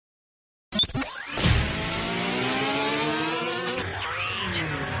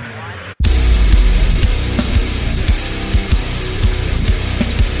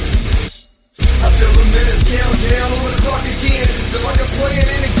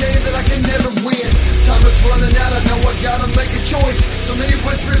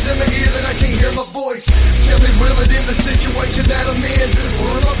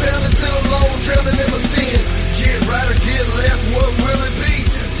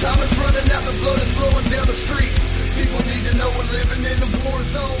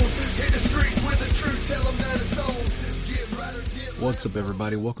What's up,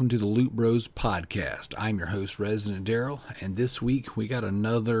 everybody? Welcome to the Loot Bros podcast. I'm your host, Resident Daryl, and this week we got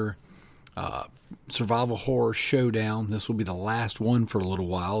another survival horror showdown. This will be the last one for a little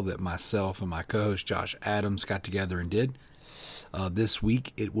while that myself and my co-host Josh Adams got together and did. This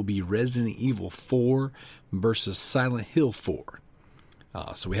week it will be Resident Evil 4 versus Silent Hill 4.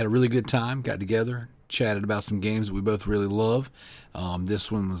 So we had a really good time, got together, chatted about some games that we both really love.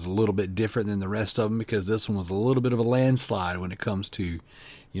 This one was a little bit different than the rest of them because this one was a little bit of a landslide when it comes to,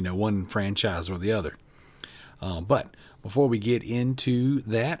 one franchise or the other. But before we get into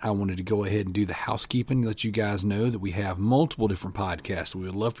that, I wanted to go ahead and do the housekeeping, let you guys know that we have multiple different podcasts we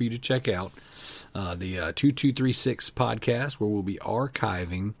would love for you to check out. The 2236 podcast, where we'll be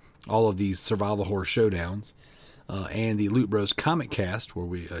archiving all of these survival horror showdowns. And the Loot Bros Comic Cast, where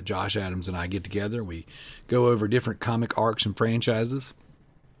we Josh Adams and I get together. We go over different comic arcs and franchises.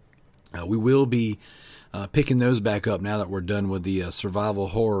 We will be picking those back up now that we're done with the survival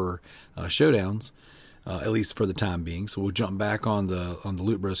horror showdowns, at least for the time being. So we'll jump back on the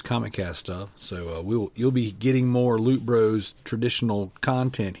Loot Bros Comic Cast stuff. So you'll be getting more Loot Bros traditional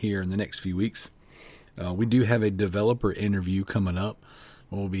content here in the next few weeks. We do have a developer interview coming up.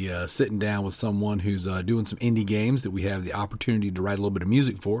 We'll be sitting down with someone who's doing some indie games that we have the opportunity to write a little bit of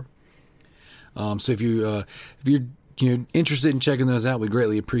music for. So if you're interested in checking those out, we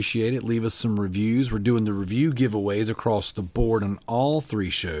greatly appreciate it. Leave us some reviews. We're doing the review giveaways across the board on all three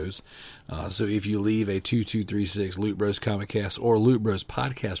shows. So if you leave a 2236 Loot Bros Comic Cast or Loot Bros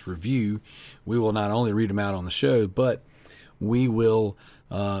Podcast review, we will not only read them out on the show, but we will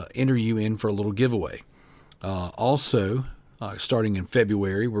enter you in for a little giveaway. Also, starting in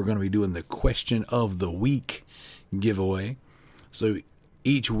February, we're going to be doing the Question of the Week giveaway. So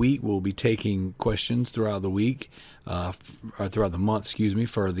each week we'll be taking questions throughout the week, or throughout the month,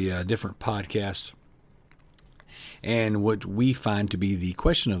 for the different podcasts. And what we find to be the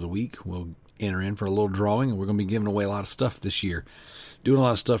question of the week, we'll enter in for a little drawing, and we're going to be giving away a lot of stuff this year, doing a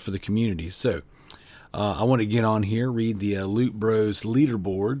lot of stuff for the community. So I want to get on here, read the Loot Bros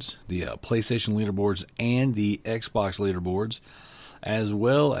leaderboards, the PlayStation leaderboards, and the Xbox leaderboards, as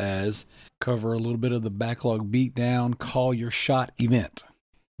well as cover a little bit of the Backlog Beatdown Call Your Shot event.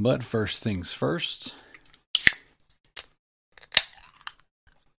 But first things first.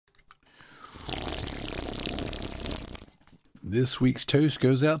 This week's toast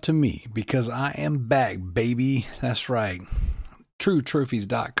goes out to me because I am back, baby. That's right.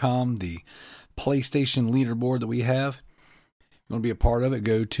 TrueTrophies.com, the PlayStation leaderboard that we have. You want to be a part of it,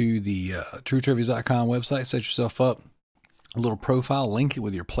 go to the TrueTrophies.com website, set yourself up a little profile, link it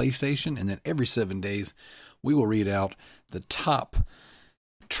with your PlayStation, and then every 7 days we will read out the top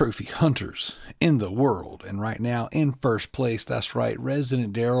trophy hunters in the world. And right now, in first place, that's right,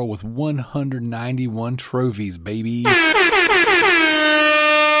 Resident Daryl with 191 trophies, baby.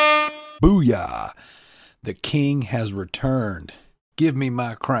 Booyah! The king has returned. Give me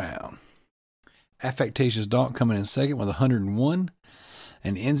my crown. Affectatious Donk coming in second with 101.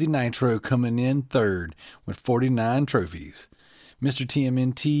 And Enzy Nitro coming in third with 49 trophies. Mr.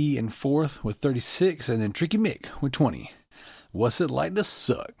 TMNT in fourth with 36. And then Tricky Mick with 20. What's it like to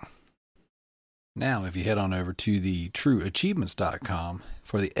suck? Now, if you head on over to the TrueAchievements.com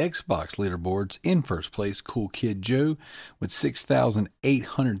for the Xbox leaderboards, in first place, Cool Kid Joe with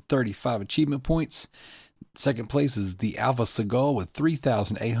 6,835 achievement points. Second place is the Alpha Seagull with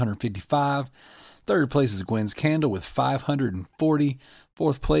 3,855. Third place is Gwen's Candle with 540.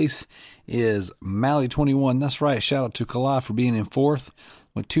 Fourth place is Mally21. That's right. Shout out to Kalai for being in fourth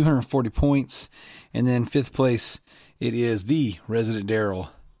with 240 points. And then fifth place, it is the Resident Daryl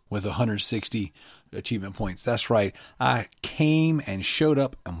with 160 achievement points. That's right. I came and showed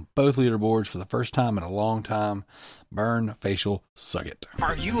up on both leaderboards for the first time in a long time. Burn facial, suck it.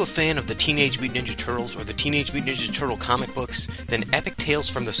 Are you a fan of the Teenage Mutant Ninja Turtles or the Teenage Mutant Ninja Turtle comic books? Then Epic Tales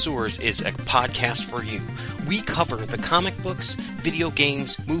from the Sewers is a podcast for you. We cover the comic books, video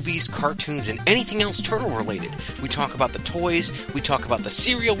games, movies, cartoons, and anything else turtle related. We talk about the toys, we talk about the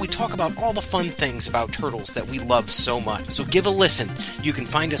cereal, we talk about all the fun things about turtles that we love so much. So give a listen. You can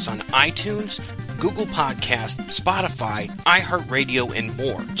find us on iTunes, Google Podcast, Spotify, iHeartRadio, and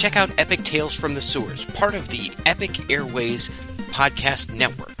more. Check out Epic Tales from the Sewers, part of the Epic Airways Podcast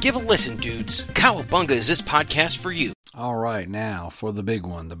Network. Give a listen, dudes. Cowabunga is this podcast for you. All right, now for the big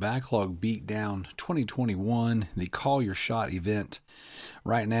one, the Backlog Beatdown 2021, the Call Your Shot event.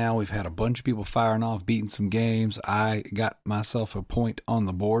 Right now, we've had a bunch of people firing off, beating some games. I got myself a point on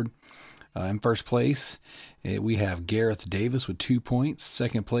the board. In first place, we have Gareth Davis with 2 points.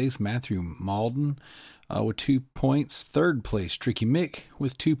 Second place, Matthew Malden with 2 points. Third place, Tricky Mick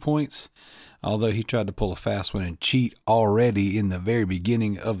with 2 points, although he tried to pull a fast one and cheat already in the very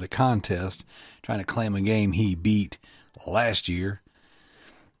beginning of the contest, trying to claim a game he beat last year.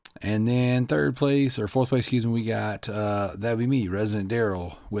 And then fourth place, we got, that would be me, Resident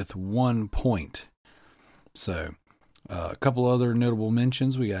Daryl, with 1 point. So, a couple other notable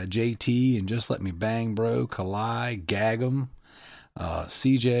mentions. We got JT and Just Let Me Bang Bro, Kalai, Gagum,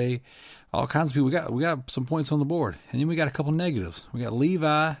 CJ, all kinds of people. We got some points on the board. And then we got a couple negatives. We got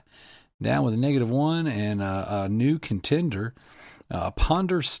Levi down with a -1 and a new contender,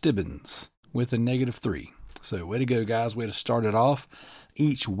 Ponder Stibbins, with a -3. So way to go, guys. Way to start it off.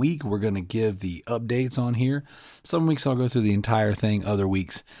 Each week we're going to give the updates on here. Some weeks I'll go through the entire thing. Other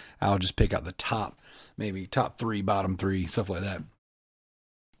weeks I'll just pick out the top 3, bottom 3, stuff like that.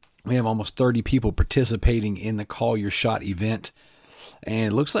 We have almost 30 people participating in the Call Your Shot event.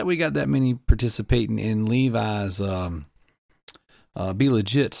 And it looks like we got that many participating in Levi's Be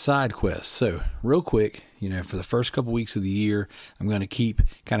Legit side quest. So real quick, for the first couple weeks of the year, I'm going to keep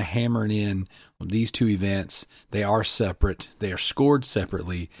kind of hammering in these 2 events. They are separate. They are scored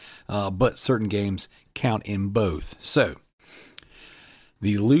separately, but certain games count in both. So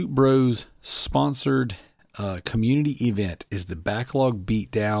the Loot Bros sponsored community event is the Backlog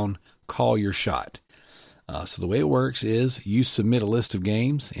Beatdown Call Your Shot. So the way it works is you submit a list of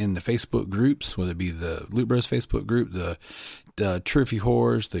games in the Facebook groups, whether it be the Loot Bros Facebook group, the Trophy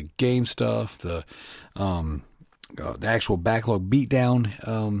Whores, the Game Stuff, the actual Backlog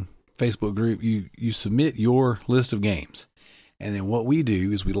Beatdown Facebook group. You submit your list of games, and then what we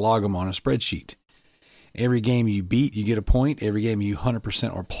do is we log them on a spreadsheet. Every game you beat, you get a point. Every game you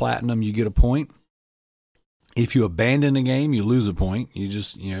 100% or platinum, you get a point. If you abandon a game, you lose a point. You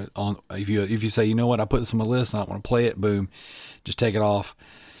just, if you say, you know what, I put this on my list, I don't want to play it, boom, just take it off,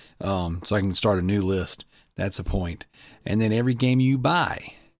 so I can start a new list. That's a point. And then every game you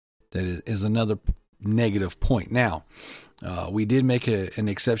buy, that is another negative point. Now, we did make an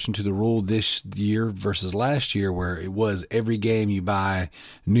exception to the rule this year versus last year, where it was every game you buy,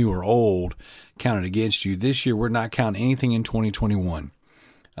 new or old, counted against you. This year, we're not counting anything in 2021.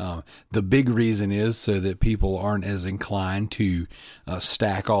 The big reason is so that people aren't as inclined to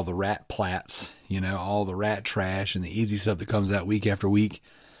stack all the rat plats, all the rat trash and the easy stuff that comes out week after week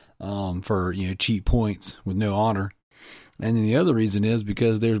for cheap points with no honor. And then the other reason is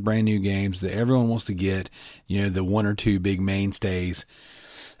because there's brand new games that everyone wants to get, the 1 or 2 big mainstays.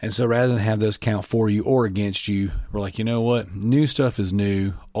 And so rather than have those count for you or against you, we're like, you know what? New stuff is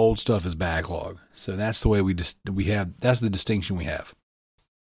new, old stuff is backlog. So that's the way that's the distinction we have.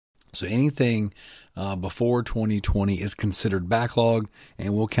 So anything before 2020 is considered backlog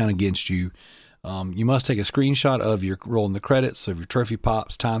and will count against you. You must take a screenshot of your rolling the credits, of your trophy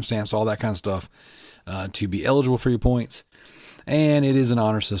pops, timestamps, all that kind of stuff to be eligible for your points. And it is an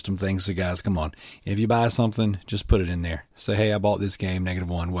honor system thing, so guys, come on. If you buy something, just put it in there. Say, hey, I bought this game,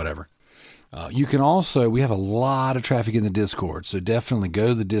 -1, whatever. You can also, we have a lot of traffic in the Discord, so definitely go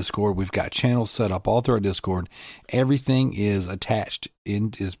to the Discord. We've got channels set up all through our Discord. Everything is attached,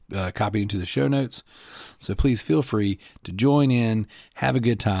 copied into the show notes. So please feel free to join in, have a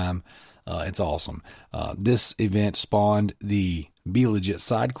good time. It's awesome. This event spawned the Be Legit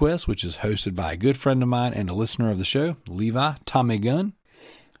side quest, which is hosted by a good friend of mine and a listener of the show, Levi, Tommy Gunn.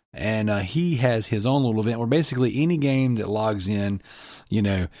 And he has his own little event where basically any game that logs in,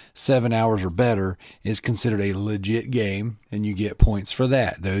 7 hours or better is considered a legit game, and you get points for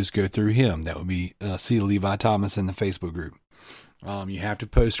that. Those go through him. That would be C. Levi Thomas in the Facebook group. You have to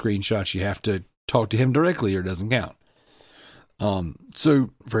post screenshots. You have to talk to him directly, or it doesn't count. So,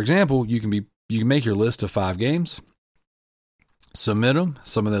 for example, you can make your list of 5 games, submit them.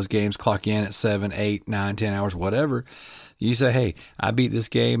 Some of those games clock in at 7, 8, 9, 10 hours, whatever. You say, hey, I beat this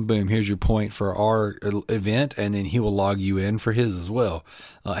game. Boom, here's your point for our event, and then he will log you in for his as well.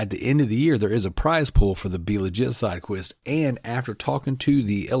 At the end of the year, there is a prize pool for the Be Legit side quest, and after talking to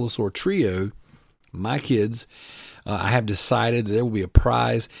the Elisor trio, my kids, I have decided that there will be a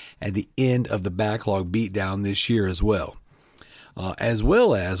prize at the end of the Backlog Beatdown this year as well. As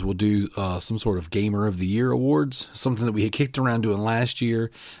well as we'll do some sort of Gamer of the Year awards, something that we had kicked around doing last year.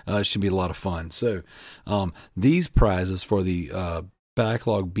 It should be a lot of fun. So these prizes for the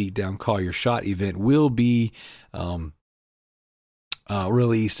Backlog Beatdown Call Your Shot event will be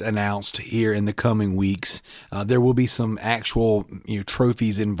released, announced here in the coming weeks. There will be some actual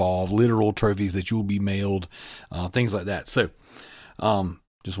trophies involved, literal trophies that you will be mailed, things like that. So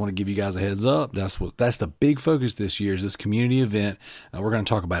Just want to give you guys a heads up. That's the big focus this year is this community event. We're going to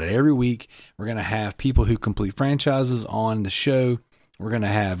talk about it every week. We're going to have people who complete franchises on the show. We're going to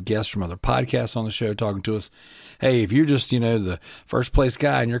have guests from other podcasts on the show talking to us. Hey, if you're just, the first place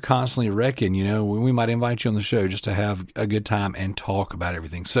guy and you're constantly wrecking, we might invite you on the show just to have a good time and talk about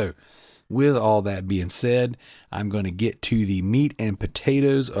everything. So with all that being said, I'm going to get to the meat and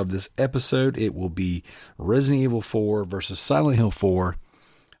potatoes of this episode. It will be Resident Evil 4 versus Silent Hill 4.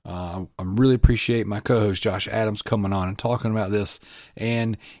 I really appreciate my co-host Josh Adams coming on and talking about this,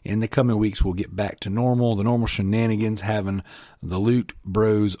 and in the coming weeks we'll get back to the normal shenanigans, having the Loot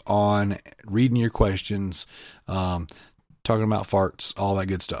Bros on, reading your questions, talking about farts, all that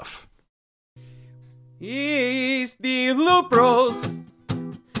good stuff. It's the Loot Bros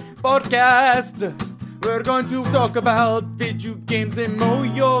podcast. We're going to talk about video games and mow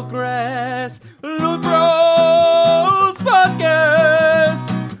your grass. Loot Bros podcast.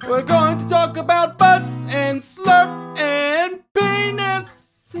 We're going to talk about butts and slurp and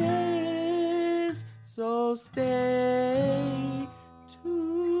penises. So stay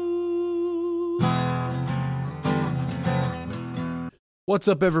tuned. What's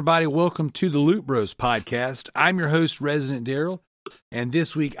up, everybody? Welcome to the Loot Bros podcast. I'm your host, Resident Daryl, and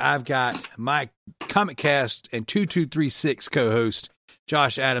this week I've got my Comic Cast and 2236 co-host,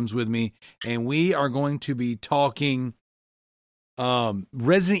 Josh Adams, with me, and we are going to be talking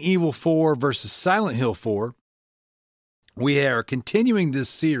Resident Evil 4 versus Silent Hill 4. We are continuing this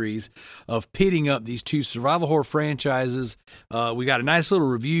series of pitting up these two survival horror franchises. We got a nice little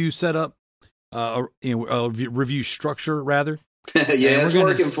review set up, review structure rather. Yeah, it's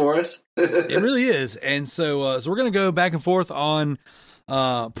working for us. It really is. And so we're going to go back and forth on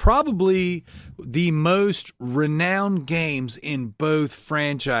probably the most renowned games in both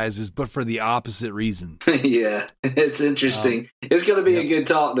franchises, but for the opposite reasons. Yeah, it's interesting. It's going to be a good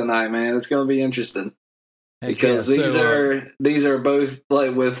talk tonight, man. It's going to be interesting because these are both,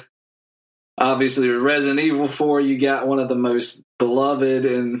 like, with obviously with Resident Evil 4, you got one of the most beloved,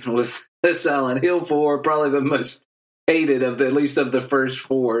 and with Silent Hill 4, probably the most hated of at least of the first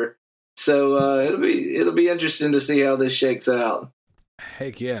four. So it'll be interesting to see how this shakes out.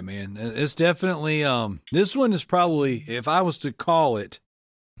 Heck yeah, man. It's definitely, this one is probably, if I was to call it,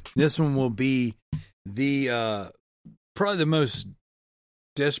 this one will be the, probably the most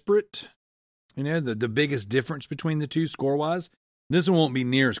desperate, the biggest difference between the two score-wise. This one won't be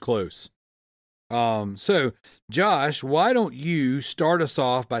near as close. So, Josh, why don't you start us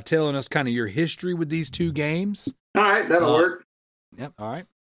off by telling us kind of your history with these two games? All right, that'll work. Yep, all right.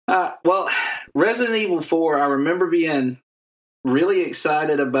 Well, Resident Evil 4, I remember being really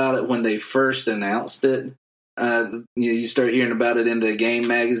excited about it when they first announced it. You start hearing about it in the game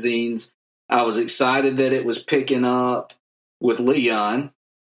magazines. I was excited that it was picking up with Leon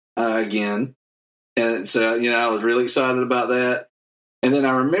again. And so, I was really excited about that. And then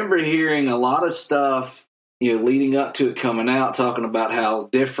I remember hearing a lot of stuff, leading up to it coming out, talking about how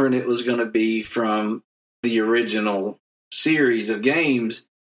different it was going to be from the original series of games.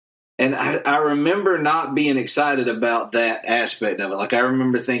 And I remember not being excited about that aspect of it. Like, I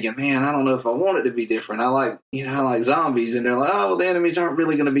remember thinking, man, I don't know if I want it to be different. I like zombies. And they're like, oh, well, the enemies aren't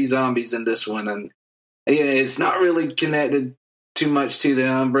really going to be zombies in this one. And it's not really connected too much to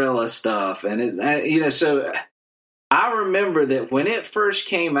the Umbrella stuff. And, so I remember that when it first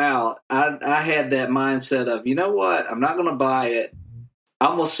came out, I had that mindset of, you know what, I'm not going to buy it.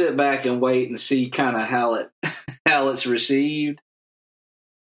 I'm going to sit back and wait and see kind of how it's received.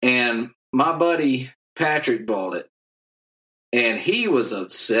 And my buddy Patrick bought it, and he was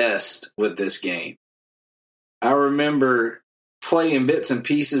obsessed with this game. I remember playing bits and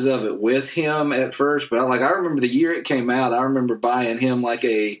pieces of it with him at first, but I remember the year it came out, I remember buying him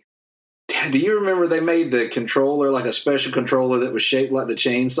do you remember they made the controller, like a special controller that was shaped like the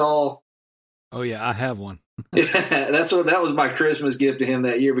chainsaw? Oh yeah, I have one. Yeah, that was my Christmas gift to him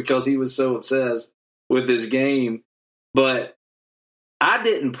that year because he was so obsessed with this game. But I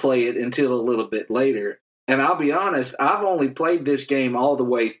didn't play it until a little bit later. And I'll be honest, I've only played this game all the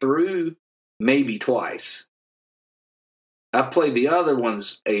way through maybe twice. I played the other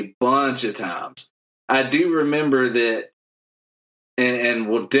ones a bunch of times. I do remember that, and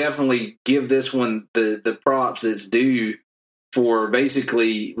will definitely give this one the props it's due for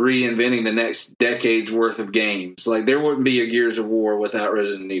basically reinventing the next decade's worth of games. Like, there wouldn't be a Gears of War without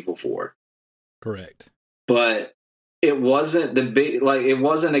Resident Evil 4. Correct. But it wasn't it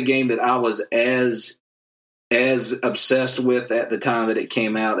wasn't a game that I was as obsessed with at the time that it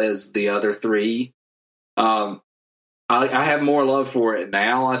came out as the other three. I have more love for it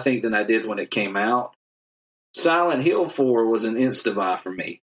now, I think, than I did when it came out. Silent Hill 4 was an insta-buy for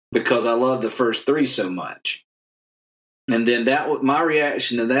me because I love the first 3 so much. And then my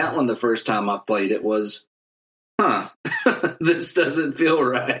reaction to that one the first time I played it was, this doesn't feel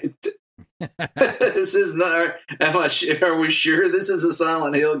right. This is not, are we sure this is a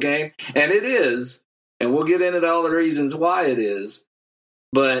Silent Hill game? And it is. And we'll get into all the reasons why it is.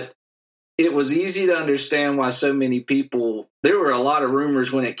 But it was easy to understand why so many people, there were a lot of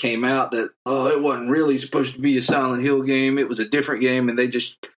rumors when it came out that, it wasn't really supposed to be a Silent Hill game. It was a different game and they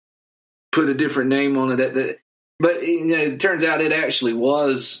just put a different name on it. But it turns out it actually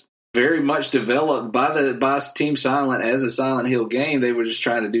was very much developed by Team Silent as a Silent Hill game. They were just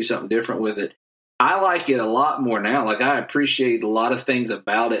trying to do something different with it. I like it a lot more now. Like, I appreciate a lot of things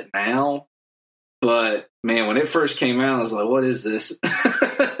about it now. But, man, when it first came out, I was like, what is this?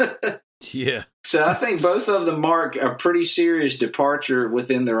 Yeah. So I think both of them mark a pretty serious departure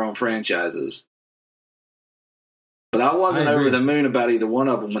within their own franchises. But I wasn't over the moon about either one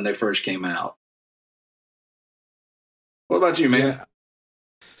of them when they first came out. What about you, man? Yeah.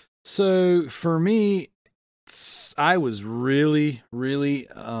 So for me, I was really, really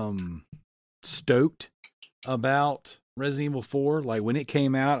stoked about Resident Evil 4. Like, when it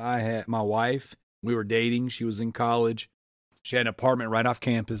came out, I had my wife, we were dating, she was in college, she had an apartment right off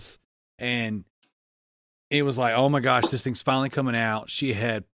campus, and it was like, oh my gosh, this thing's finally coming out. She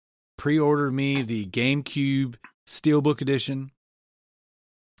had pre-ordered me the GameCube Steelbook Edition.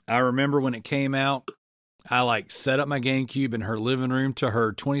 I remember when it came out, I set up my GameCube in her living room to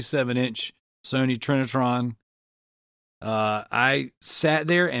her 27-inch Sony Trinitron. I sat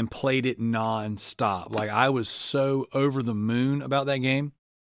there and played it nonstop. Like, I was so over the moon about that game.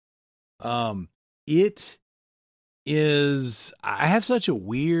 It is, I have such a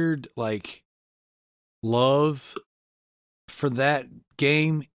weird, love for that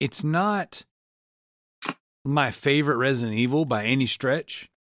game. It's not my favorite Resident Evil by any stretch.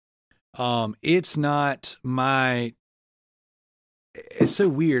 It's not my, it's so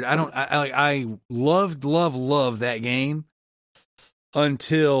weird. I loved that game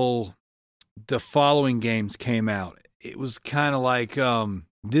until the following games came out. It was kind of like,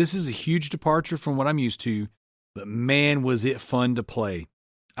 this is a huge departure from what I'm used to, but man, was it fun to play.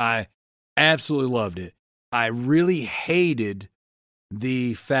 I absolutely loved it. I really hated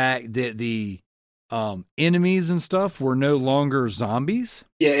the fact that the enemies and stuff were no longer zombies.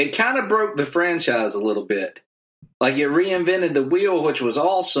 Yeah, it kind of broke the franchise a little bit. Like, it reinvented the wheel, which was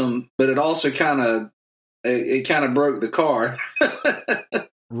awesome, but it also kind of broke the car.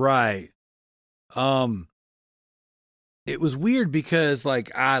 Right. It was weird because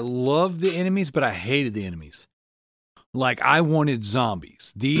I loved the enemies, but I hated the enemies. I wanted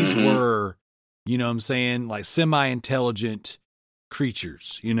zombies. These were, you know what I'm saying, semi-intelligent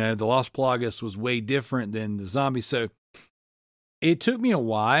creatures. The Los Plagas was way different than the zombies. So it took me a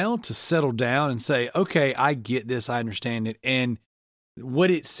while to settle down and say, okay, I get this. I understand it. And what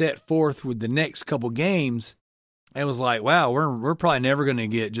it set forth with the next couple games, it was like, wow, we're probably never going to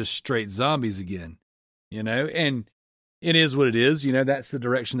get just straight zombies again, and it is what it is. That's the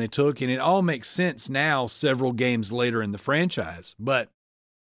direction they took. And it all makes sense now, several games later in the franchise. But,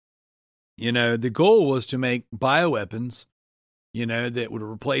 the goal was to make bioweapons, that would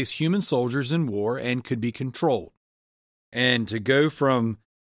replace human soldiers in war and could be controlled. And to go from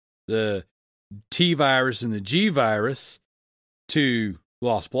the T virus and the G virus to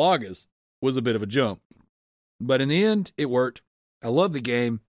Las Plagas was a bit of a jump. But in the end, it worked. I love the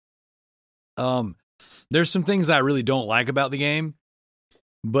game. There's some things I really don't like about the game,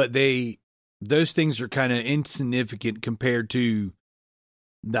 but those things are kind of insignificant compared to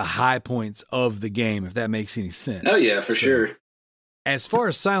the high points of the game, if that makes any sense. Oh, yeah, for sure. As far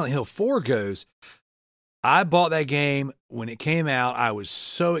as Silent Hill 4 goes, I bought that game when it came out. I was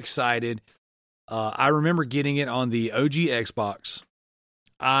so excited. I remember getting it on the OG Xbox.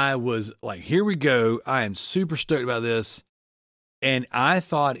 I was like, here we go. I am super stoked about this. And I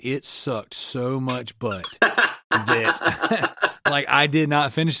thought it sucked so much butt that I did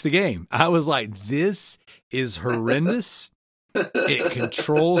not finish the game. I was like, this is horrendous. It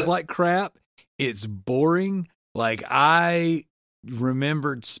controls like crap. It's boring. I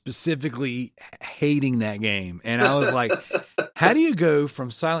remembered specifically hating that game. And I was like, how do you go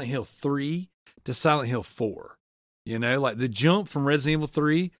from Silent Hill 3 to Silent Hill 4? The jump from Resident Evil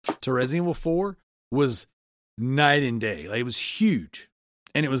 3 to Resident Evil 4 was night and day. It was huge.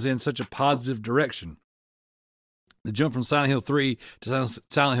 And it was in such a positive direction. The jump from Silent Hill 3 to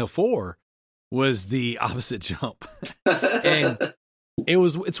Silent Hill 4 was the opposite jump. And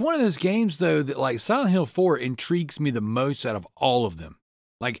it's one of those games, though, that Silent Hill 4 intrigues me the most out of all of them.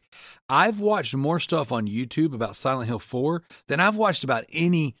 Like, I've watched more stuff on YouTube about Silent Hill 4 than I've watched about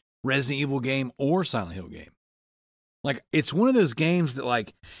any Resident Evil game or Silent Hill game. Like, it's one of those games that,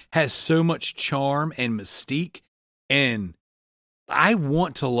 like, has so much charm and mystique, and I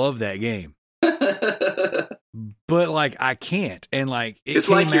want to love that game. But, like, I can't. And, like, it's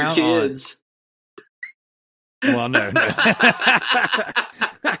like your kids. Well, no.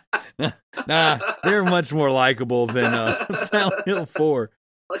 Nah, they're much more likable than Silent Hill 4.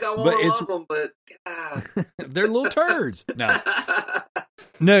 Like, I want to love them, but they're little turds.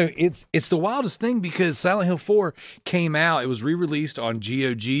 No, it's the wildest thing because Silent Hill 4 came out. It was re-released on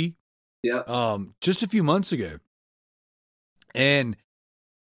GOG. Yeah. Just a few months ago, and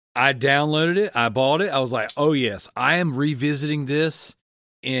I downloaded it. I bought it. I was like, oh yes, I am revisiting this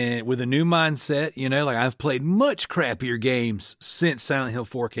with a new mindset. You know, like I've played much crappier games since Silent Hill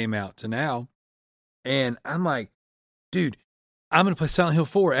 4 came out to now, and I'm like, dude, I'm going to play Silent Hill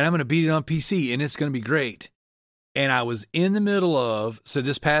 4 and I'm going to beat it on PC and it's going to be great. And I was in the middle of, so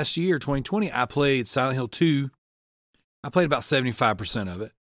this past year, 2020, I played Silent Hill 2. I played about 75% of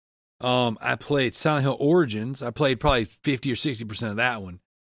it. I played Silent Hill Origins. I played probably 50 or 60% of that one.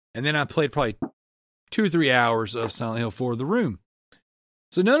 And then I played probably 2 or 3 hours of Silent Hill 4 The Room.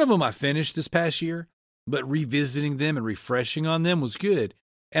 So none of them I finished this past year, but revisiting them and refreshing on them was good.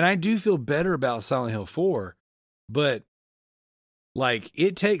 And I do feel better about Silent Hill 4, but like,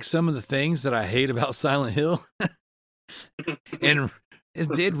 it takes some of the things that I hate about Silent Hill and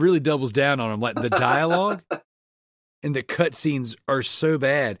it really doubles down on them. Like, the dialogue and the cutscenes are so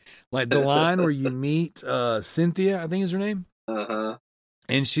bad. Like, the line where you meet Cynthia, I think is her name. Uh-huh.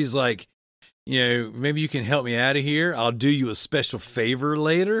 And she's like, you know, maybe you can help me out of here. I'll do you a special favor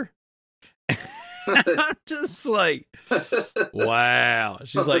later. I'm just like, wow.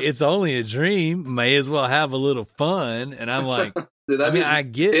 She's like, it's only a dream. May as well have a little fun. And I'm like, I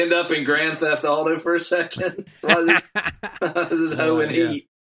get end up in Grand Theft Auto for a second? This is hoe and heat.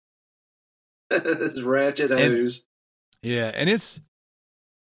 This is ratchet hose. Yeah, and it's,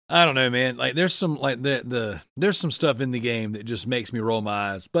 I don't know, man. Like, there's some like there's some stuff in the game that just makes me roll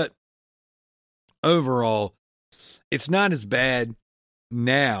my eyes. But overall, it's not as bad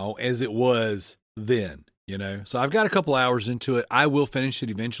now as it was then, you know. So I've got a couple hours into it. I will finish it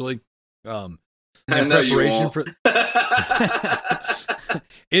eventually. In preparation for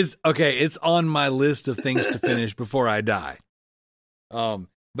it's on my list of things to finish before I die.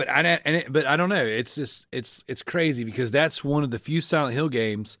 But I don't know. It's just it's crazy because that's one of the few Silent Hill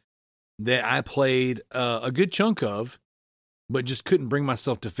games that I played a good chunk of, but just couldn't bring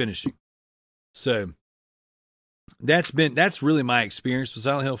myself to finishing. So that's really my experience with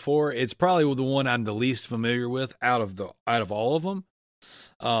Silent Hill 4. It's probably the one I'm the least familiar with out of all of them.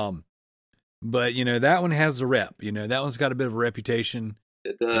 But you know, that one has a rep. You know, that one's got a bit of a reputation.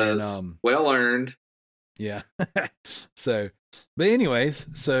 It does. And, well earned. Yeah. So, but anyways,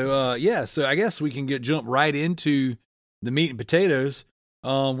 so so I guess we can jump right into the meat and potatoes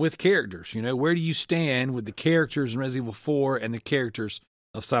with characters. You know, where do you stand with the characters in Resident Evil 4 and the characters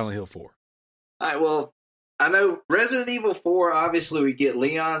of Silent Hill 4? All right, well, I know Resident Evil 4, obviously we get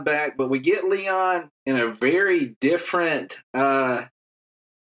Leon back, but we get Leon in a very different, I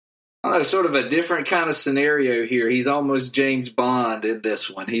don't know, sort of a different kind of scenario here. He's almost James Bond in this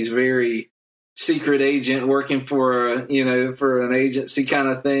one. He's very secret agent working for, for an agency kind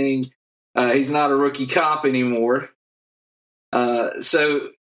of thing. He's not a rookie cop anymore. So,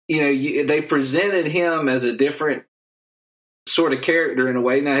 they presented him as a different sort of character in a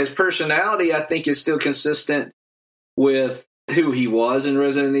way. Now, his personality, I think, is still consistent with who he was in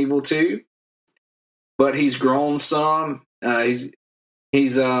Resident Evil 2, but he's grown some.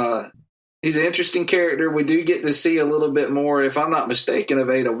 He's an interesting character. We do get to see a little bit more, if I'm not mistaken, of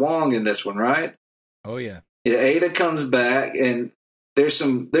Ada Wong in this one, right? Oh yeah. Yeah, Ada comes back, and there's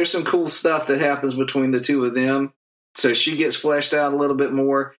some cool stuff that happens between the two of them. So she gets fleshed out a little bit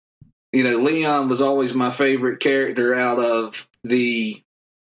more. Leon was always my favorite character out of the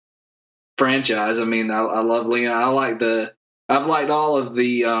franchise. I mean, I love Leon. I've liked all of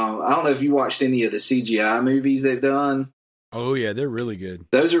the, I don't know if you watched any of the CGI movies they've done. Oh yeah, they're really good.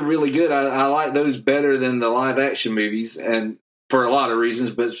 Those are really good. I like those better than the live action movies, and for a lot of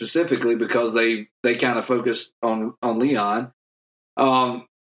reasons, but specifically because they kind of focus on Leon. Now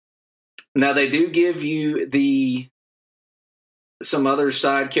they do give you some other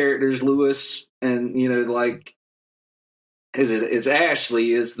side characters, Lewis, and it's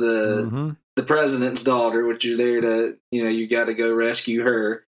Ashley is the president's daughter, which you're there to, you got to go rescue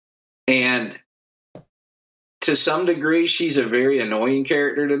her. And to some degree, she's a very annoying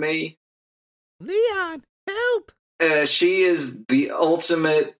character to me. Leon, help! she is the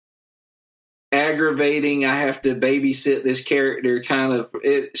ultimate aggravating. I have to babysit this character kind of.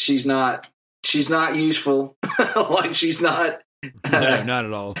 She's not useful. Like she's not. No, not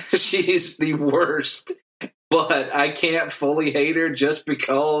at all. She's the worst. But I can't fully hate her just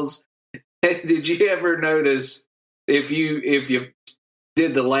because. Did you ever notice if you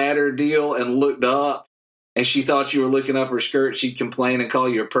did the ladder deal and looked up and she thought you were looking up her skirt, she'd complain and call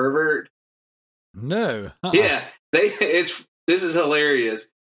you a pervert? No. Yeah, this is hilarious.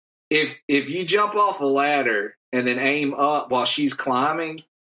 If you jump off a ladder and then aim up while she's climbing,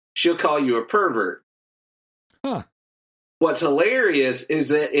 she'll call you a pervert. Huh. What's hilarious is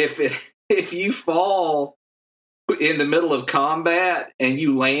that if you fall in the middle of combat and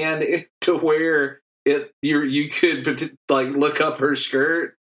you land to where you could like look up her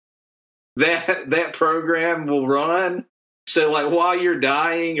skirt, that program will run. So like while you're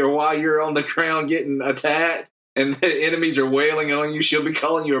dying or while you're on the ground getting attacked and the enemies are wailing on you, she'll be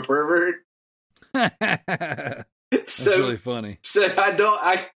calling you a pervert. That's really funny. So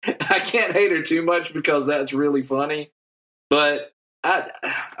I can't hate her too much because that's really funny. But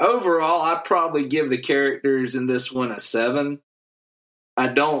overall, I'd probably give the characters in this one a 7. I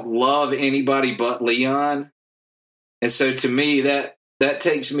don't love anybody but Leon. And so to me, that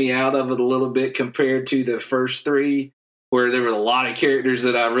takes me out of it a little bit compared to the first 3, where there were a lot of characters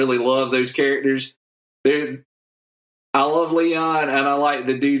that I really love. Those characters, I love Leon, and I like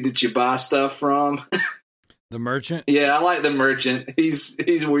the dude that you buy stuff from. The merchant? Yeah, I like the merchant. He's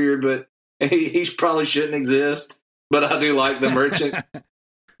weird, but he probably shouldn't exist. But I do like the merchant.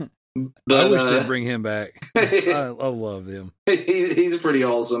 But, I wish they'd bring him back. I love him. He's pretty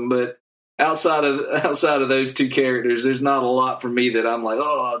awesome. But outside of those 2 characters, there's not a lot for me that I'm like,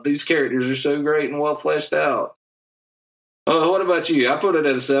 oh, these characters are so great and well fleshed out. Oh, what about you? I put it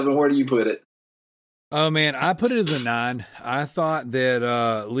at a 7. Where do you put it? Oh man, I put it as a 9. I thought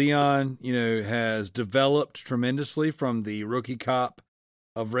that Leon, has developed tremendously from the rookie cop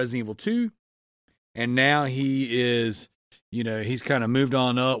of Resident Evil 2, and now he is, he's kind of moved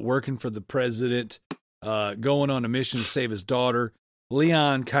on up, working for the president, going on a mission to save his daughter.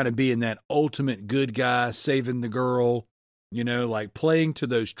 Leon kind of being that ultimate good guy, saving the girl, like playing to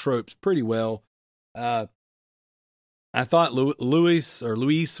those tropes pretty well. I thought Luis,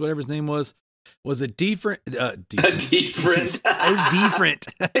 whatever his name was a different. Different. He's different.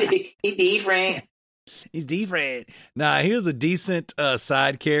 He's different. He's different. Nah, he was a decent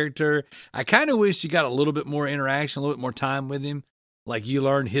side character. I kind of wish you got a little bit more interaction, a little bit more time with him. Like you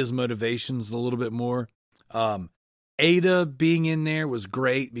learned his motivations a little bit more. Ada being in there was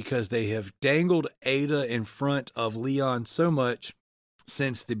great because they have dangled Ada in front of Leon so much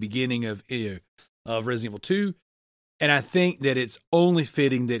since the beginning of Resident Evil 2. And I think that it's only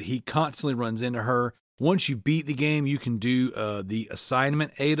fitting that he constantly runs into her. Once you beat the game, you can do the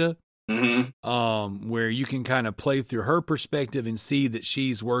assignment Ada, where you can kind of play through her perspective and see that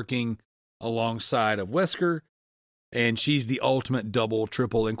she's working alongside of Wesker, and she's the ultimate double,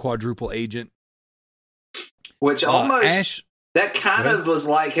 triple, and quadruple agent. Which almost, that kind of was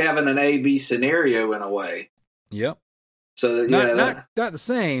like having an A-B scenario in a way. Yep. So not the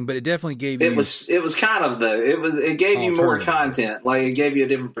same, but it definitely gave you. It was kind of it gave you more content, like it gave you a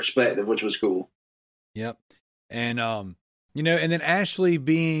different perspective, which was cool. Yep, and and then Ashley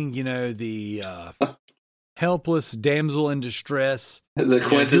being the helpless damsel in distress, the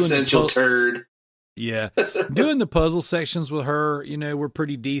quintessential turd. Yeah, doing the puzzle sections with her, were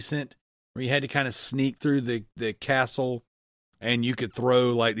pretty decent. Where you had to kind of sneak through the castle, and you could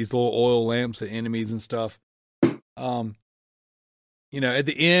throw like these little oil lamps at enemies and stuff. At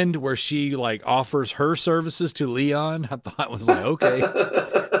the end where she like offers her services to Leon, I thought was like, okay,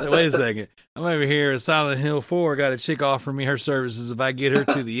 wait a second. I'm over here at Silent Hill 4, got a chick offering me her services if I get her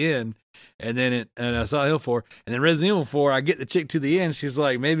to the end. And then Silent Hill 4, and then Resident Evil 4, I get the chick to the end. She's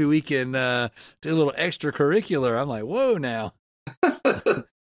like, maybe we can do a little extracurricular. I'm like, whoa now.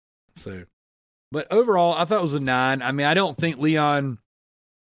 So, but overall, I thought it was a 9. I mean, I don't think Leon.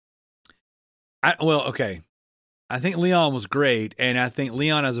 I think Leon was great, and I think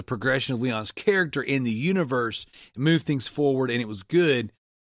Leon, as a progression of Leon's character in the universe, moved things forward, and it was good.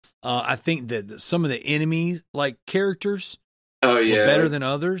 I think that some of the enemy characters were better than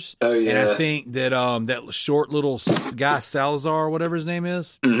others. Oh yeah, and I think that that short little guy Salazar, whatever his name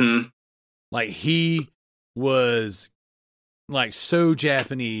is, like he was like so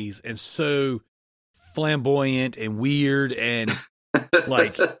Japanese and so flamboyant and weird and.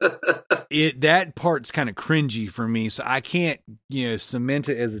 Like that part's kind of cringy for me, so I can't cement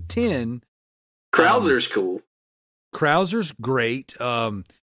it as a 10. Krauser's cool. Krauser's great.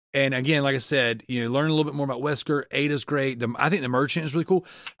 And again, like I said, learn a little bit more about Wesker. Ada's great. I think the Merchant is really cool.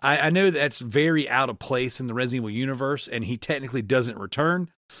 I know that's very out of place in the Resident Evil universe, and he technically doesn't return.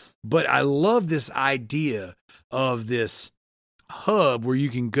 But I love this idea of this hub where you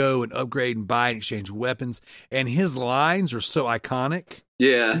can go and upgrade and buy and exchange weapons. And his lines are so iconic.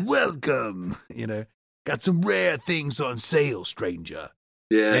 Yeah. Welcome. Got some rare things on sale, stranger.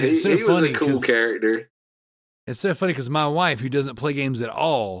 Yeah, and he was a cool character. It's so funny because my wife, who doesn't play games at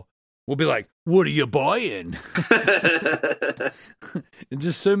all, will be like, "What are you buying?" And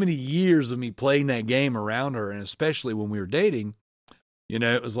just so many years of me playing that game around her, and especially when we were dating,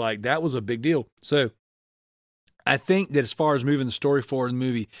 it was like that was a big deal. So I think that as far as moving the story forward in the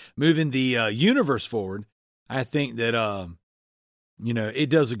movie, moving the universe forward, I think that it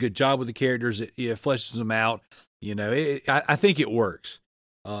does a good job with the characters. It fleshes them out. I think it works.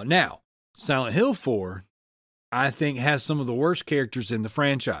 Now, Silent Hill 4. I think has some of the worst characters in the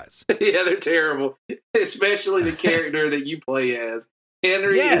franchise. Yeah, they're terrible. Especially the character that you play as.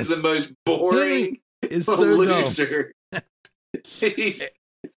 Henry is the most boring loser. He's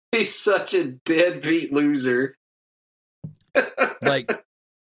such a deadbeat loser. It's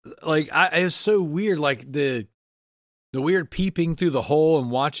so weird. Like the weird peeping through the hole and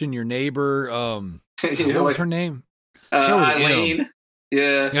watching your neighbor. What was her name? Eileen.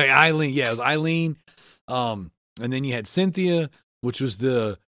 Yeah, Eileen. Yeah, it was Eileen. And then you had Cynthia, which was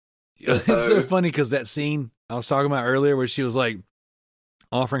it's so funny because that scene I was talking about earlier where she was like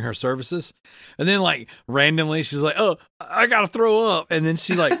offering her services. And then like randomly she's like, "Oh, I got to throw up." And then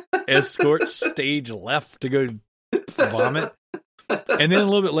she like escorts stage left to go vomit. And then a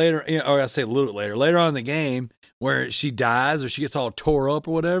little bit later, or I say a little bit later on in the game where she dies or she gets all tore up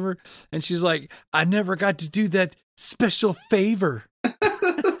or whatever. And she's like, "I never got to do that special favor."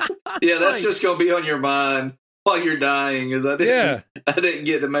 Yeah, that's just going to be on your mind while you're dying, because I didn't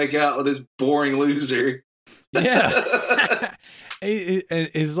get to make out with this boring loser. Yeah.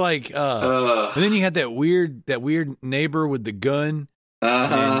 It's like, and then you had that weird neighbor with the gun.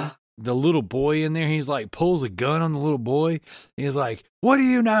 And the little boy in there, he's like, pulls a gun on the little boy. He's like, "What do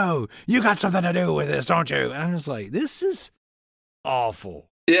you know? You got something to do with this, don't you?" And I'm just like, this is awful.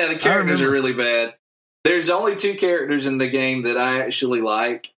 Yeah, the characters are really bad. There's only 2 characters in the game that I actually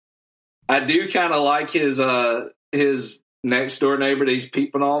like. I do kind of like his next door neighbor that he's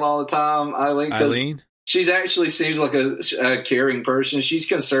peeping on all the time, Eileen. She actually seems like a caring person. She's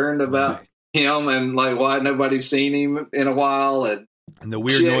concerned about him and like why nobody's seen him in a while, and the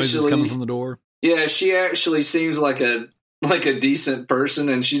weird noises coming from the door. Yeah, she actually seems like a decent person,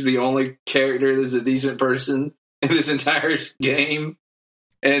 and she's the only character that's a decent person in this entire game.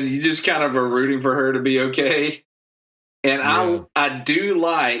 And you just kind of are rooting for her to be okay. And I do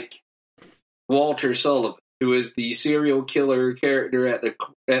like Walter Sullivan, who is the serial killer character at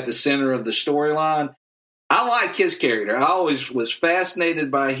the center of the storyline. I like his character. I always was fascinated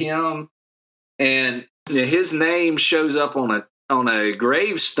by him, and his name shows up on a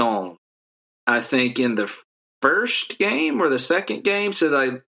gravestone, I think, in the first game or the second game.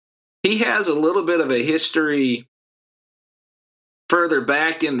 So he has a little bit of a history further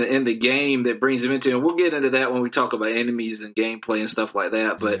back in the game that brings him into it. And we'll get into that when we talk about enemies and gameplay and stuff like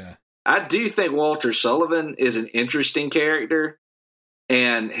that. But I do think Walter Sullivan is an interesting character,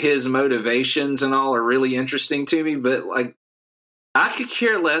 and his motivations and all are really interesting to me. But like, I could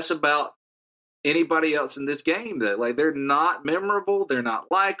care less about anybody else in this game. That like, they're not memorable, they're not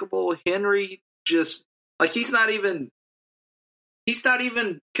likable. Henry just like he's not even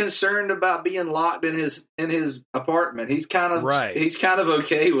concerned about being locked in his apartment. He's kind of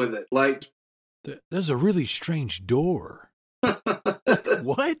okay with it. Like, there's a really strange door.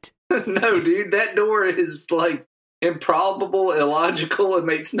 What? No, dude, that door is like improbable, illogical. It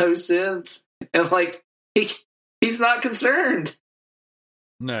makes no sense, and like he's not concerned.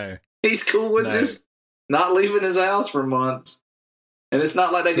 No, he's cool with just not leaving his house for months. And it's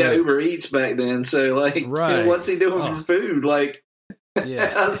not like they got Uber Eats back then. So like, what's he doing for food? Like,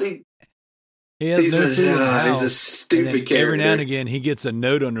 how's he? He's a stupid character. Every now and again, he gets a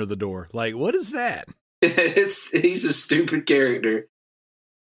note under the door. Like, what is that? He's a stupid character.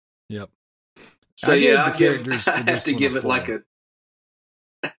 Yep. So I'd have to give it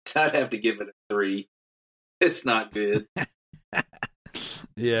I'd have to give it a 3. It's not good.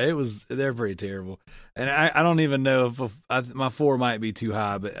 Yeah, they're pretty terrible. And I don't even know if my 4 might be too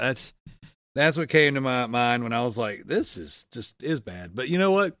high, but that's what came to my mind when I was like, this is bad. But you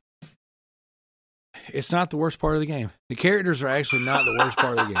know what? It's not the worst part of the game. The characters are actually not the worst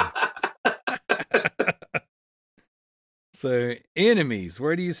part of the game. So, enemies.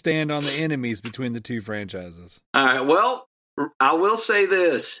 Where do you stand on the enemies between the 2 franchises? All right. Well, I will say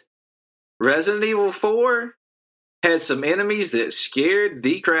this. Resident Evil 4 had some enemies that scared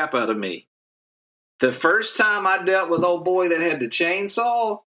the crap out of me. The first time I dealt with old boy that had the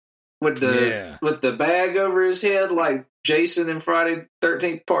chainsaw with the bag over his head, like Jason in Friday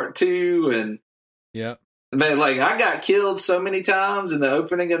 13th Part 2, and man, like I got killed so many times in the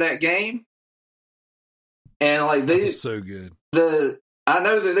opening of that game, and like that was so good. I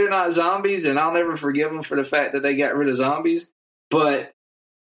know that they're not zombies, and I'll never forgive them for the fact that they got rid of zombies, but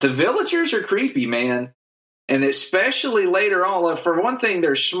the villagers are creepy, man. And especially later on, like for one thing,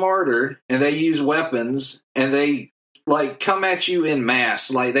 they're smarter and they use weapons and they like come at you in mass.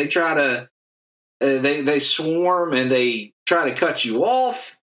 Like they try to, they swarm and they try to cut you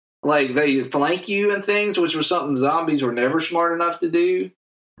off. Like they flank you and things, which was something zombies were never smart enough to do.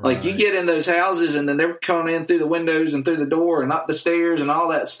 Right. Like you get in those houses and then they're coming in through the windows and through the door and up the stairs and all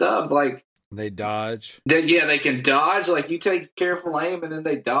that stuff. Like they dodge. They can dodge. Like you take careful aim and then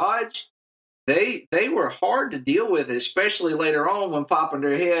they dodge. They were hard to deal with, especially later on when popping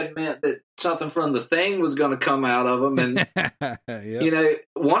their head meant that something from the thing was going to come out of them. And, you know,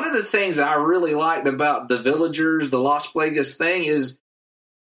 one of the things I really liked about the Villagers, the Las Plagas thing is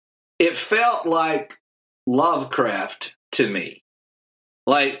it felt like Lovecraft to me.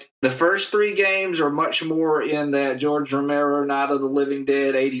 Like the first 3 games are much more in that George Romero, Night of the Living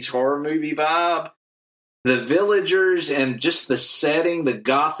Dead, 80s horror movie vibe. The Villagers and just the setting, the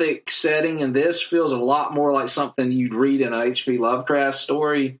gothic setting in this feels a lot more like something you'd read in an H.P. Lovecraft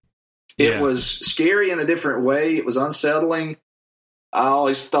story. It was scary in a different way. It was unsettling. I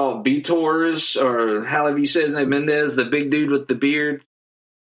always thought Beetors, or however you say his name, Mendez, the big dude with the beard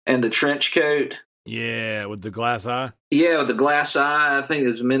and the trench coat. Yeah, with the glass eye. Yeah, with the glass eye. I think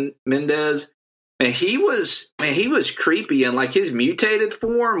it's Mendez. And he was creepy, and like his mutated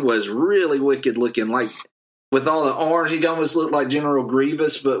form was really wicked looking. Like with all the arms, he almost looked like General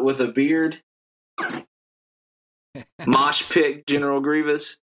Grievous, but with a beard. Mosh pit General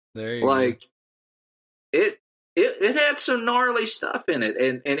Grievous. There you go. It had some gnarly stuff in it,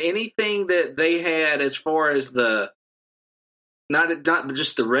 and anything that they had as far as the not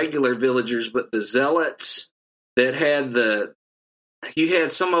just the regular villagers, but the zealots that had you had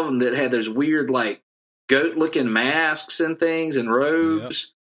some of them that had those weird, like, goat-looking masks and things and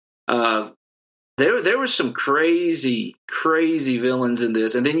robes. Yep. There were some crazy, crazy villains in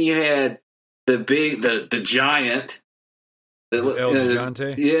this. And then you had the giant. El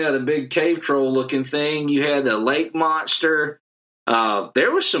Gigante? Yeah, the big cave troll-looking thing. You had the lake monster.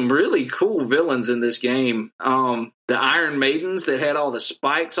 There were some really cool villains in this game. The Iron Maidens that had all the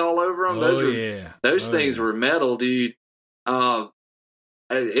spikes all over them. Those things were metal, dude.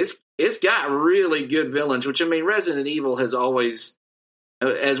 It's got really good villains, which, I mean, Resident Evil has always,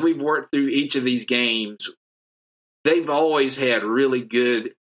 as we've worked through each of these games, they've always had really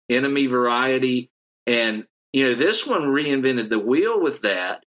good enemy variety. And, you know, this one reinvented the wheel with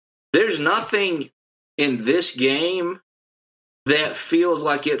that. There's nothing in this game that feels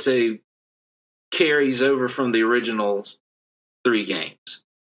like carries over from the original 3 games.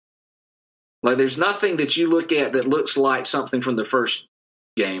 Like, there's nothing that you look at that looks like something from the first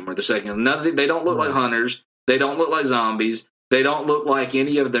game or the second. Nothing. They don't look like hunters. They don't look like zombies. They don't look like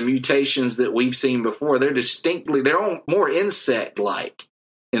any of the mutations that we've seen before. They're all more insect-like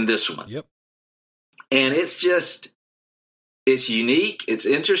in this one. Yep. And it's unique. It's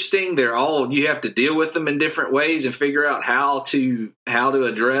interesting. You have to deal with them in different ways and figure out how to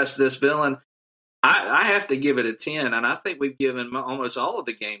address this villain. I have to give it a 10, and I think we've given almost all of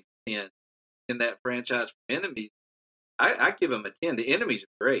the games 10 in that franchise for enemies. I give them a 10. The enemies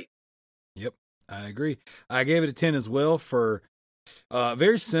are great. Yep, I agree. I gave it a 10 as well for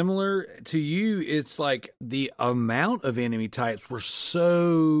very similar to you. It's like the amount of enemy types were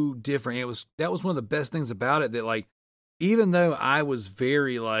so different. That was one of the best things about it, that like, even though I was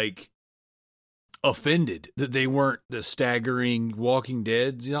very like offended that they weren't the staggering Walking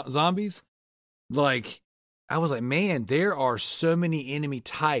Dead zombies, like, I was like, man, there are so many enemy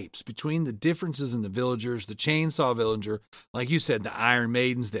types between the differences in the villagers, the chainsaw villager, like you said, the Iron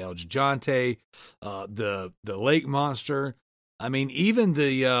Maidens, the El Gigante, the lake monster. I mean, even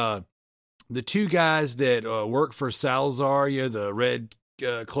the 2 guys that work for Salazar, you know, the red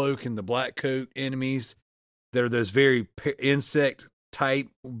cloak and the black coat enemies. They're those very insect type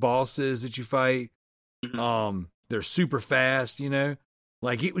bosses that you fight. Mm-hmm. They're super fast, you know.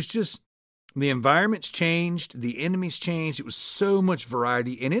 Like, it was just, the environments changed, the enemies changed. It was so much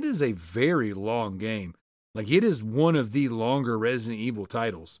variety, and it is a very long game. Like, it is one of the longer Resident Evil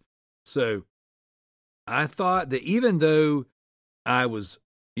titles. So I thought that even though I was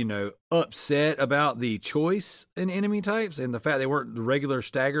upset about the choice in enemy types and the fact they weren't the regular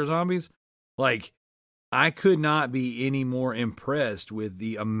stagger zombies. Like, I could not be any more impressed with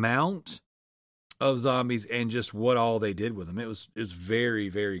the amount of zombies and just what all they did with them. It was very,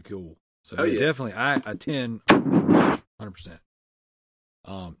 very cool. So definitely, I 100%.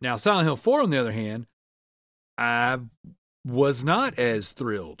 Now, Silent Hill 4, on the other hand, I was not as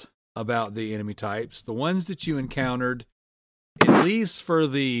thrilled about the enemy types. The ones that you encountered, at least for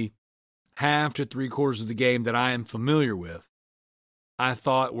the half to 3/4 of the game that I am familiar with, I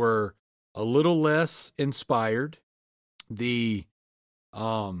thought were a little less inspired. The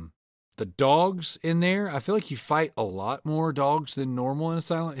dogs in there, I feel like you fight a lot more dogs than normal in a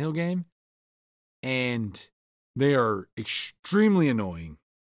Silent Hill game. And they are extremely annoying.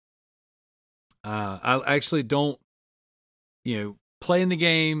 I actually don't, playing the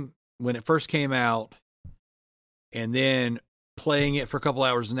game when it first came out and then playing it for a couple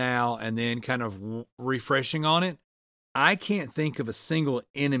hours now and then kind of refreshing on it. I can't think of a single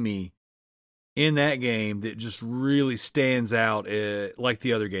enemy in that game that just really stands out like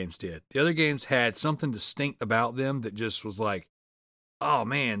the other games did. The other games had something distinct about them that just was like, oh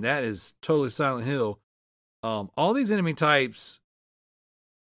man, that is totally Silent Hill. All these enemy types,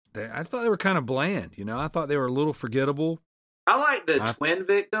 I thought they were kind of bland. I thought they were a little forgettable. I like the twin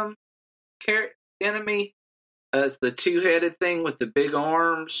victim enemy. It's the two-headed thing with the big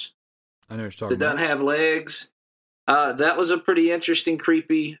arms. I know what you're talking that about. Doesn't have legs. That was a pretty interesting,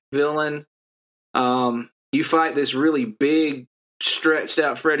 creepy villain. You fight this really big, stretched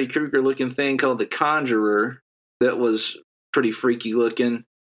out Freddy Krueger looking thing called the Conjurer that was pretty freaky looking.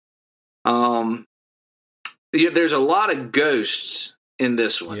 There's a lot of ghosts in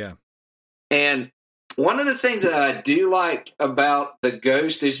this one. Yeah. And one of the things that I do like about the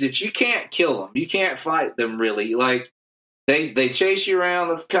ghost is that you can't kill them. You can't fight them really. Like they chase you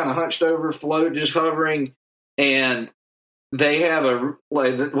around, kind of hunched over, float, just hovering, and they have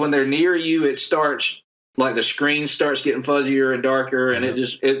when they're near you, it starts like the screen starts getting fuzzier and darker, and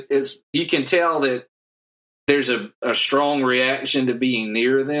it's you can tell that there's a strong reaction to being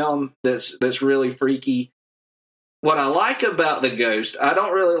near them. That's really freaky. What I like about the ghost, I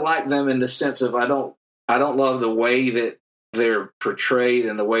don't really like them in the sense of I don't love the way that they're portrayed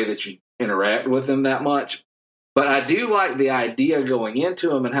and the way that you interact with them that much. But I do like the idea going into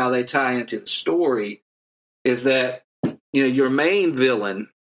them and how they tie into the story is that, your main villain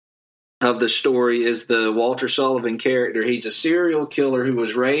of the story is the Walter Sullivan character. He's a serial killer who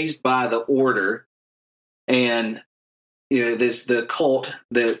was raised by the Order and the cult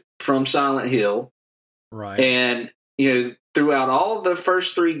that from Silent Hill. Right. And, throughout all the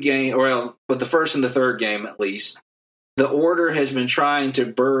first three games, but the first and the third game at least, the Order has been trying to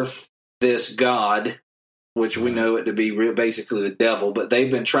birth this god, which we know it to be basically the devil, but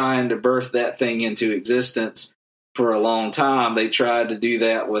they've been trying to birth that thing into existence for a long time. They tried to do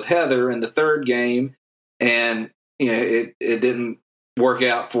that with Heather in the third game, and it didn't work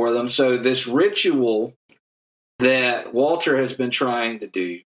out for them. So this ritual that Walter has been trying to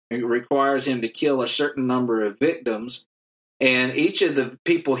do, it requires him to kill a certain number of victims, and each of the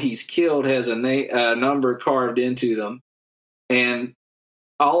people he's killed has a number carved into them, and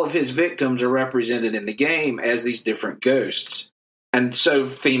all of his victims are represented in the game as these different ghosts. And so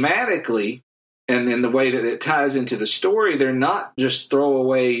thematically, and in the way that it ties into the story, they're not just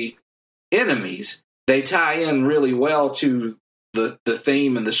throwaway enemies. They tie in really well to the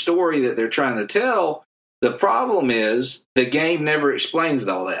theme and the story that they're trying to tell. The problem is the game never explains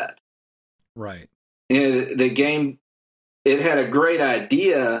all that. Right. The game, it had a great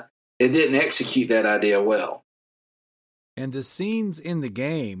idea. It didn't execute that idea well. And the scenes in the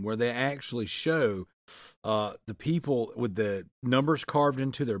game where they actually show the people with the numbers carved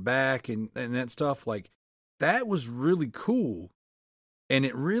into their back and that stuff, like, that was really cool. And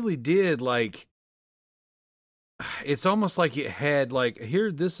it really did, like, it's almost like it had, like,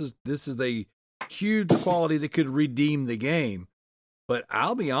 here, this is a huge quality that could redeem the game. But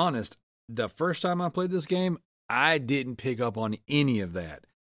I'll be honest, the first time I played this game, I didn't pick up on any of that.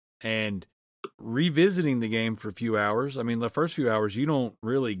 And revisiting the game for a few hours, I mean, the first few hours, you don't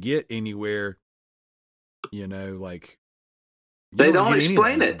really get anywhere, like... They don't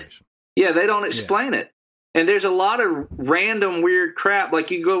explain it. Yeah, they don't explain it. And there's a lot of random weird crap. Like,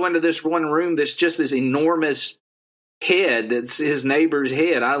 you go into this one room that's just this enormous head that's his neighbor's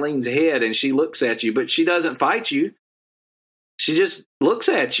head, Eileen's head, and she looks at you, but she doesn't fight you. She just looks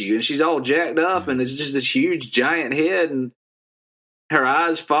at you, and she's all jacked up, and it's just this huge giant head, and her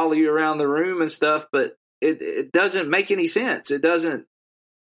eyes follow you around the room and stuff, but it doesn't make any sense. It doesn't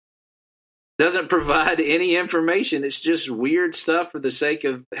doesn't provide any information. It's just weird stuff for the sake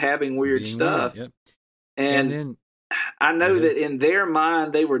of having weird Being stuff. weird, yep. And then I know that in their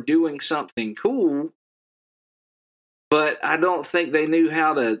mind they were doing something cool, but I don't think they knew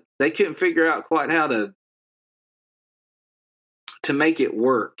they couldn't figure out quite how to make it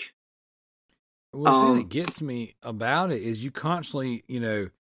work. Well, the thing that gets me about it is you constantly,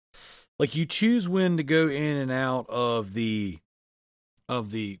 like you choose when to go in and out of the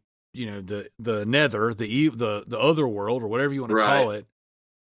the nether, the other world, or whatever you want to call it.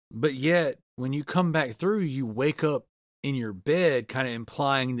 But yet, when you come back through, you wake up in your bed, kind of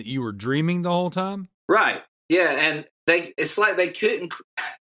implying that you were dreaming the whole time. Right. Yeah, and it's like they couldn't.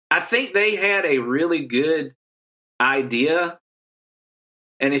 I think they had a really good idea,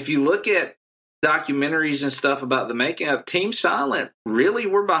 and if you look at documentaries and stuff about the making of, Team Silent really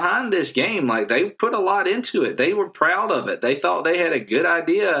were behind this game. Like, they put a lot into it. They were proud of it. They thought they had a good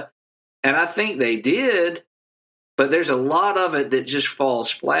idea, and I think they did, but there's a lot of it that just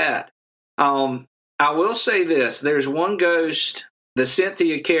falls flat. I will say this. There's one ghost, the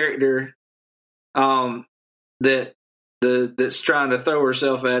Cynthia character, that's trying to throw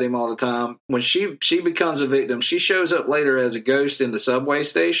herself at him all the time. When she becomes a victim, she shows up later as a ghost in the subway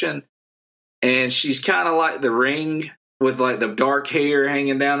station, and she's kind of like the Ring with like the dark hair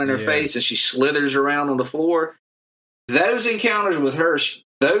hanging down in her face, and she slithers around on the floor. Those encounters with her,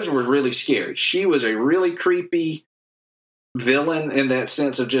 those were really scary. She was a really creepy villain in that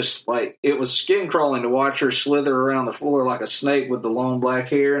sense of just like, it was skin crawling to watch her slither around the floor like a snake with the long black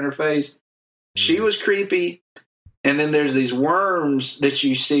hair in her face. She was creepy. And then there's these worms that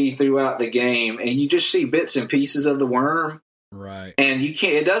you see throughout the game, and you just see bits and pieces of the worm. Right. And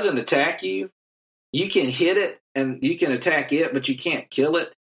it doesn't attack you. You can hit it and you can attack it, but you can't kill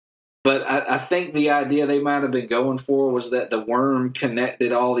it. But I think the idea they might have been going for was that the worm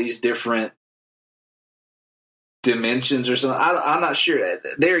connected all these different dimensions or something. I'm not sure.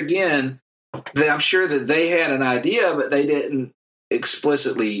 There again, I'm sure that they had an idea, but they didn't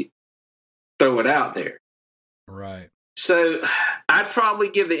explicitly throw it out there. Right. So I'd probably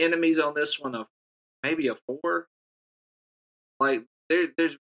give the enemies on this one maybe a 4. Like,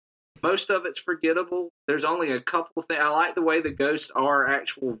 there's most of it's forgettable. There's only a couple things. I like the way the ghosts are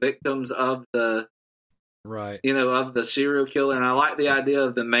actual victims of the of the serial killer, and I like the idea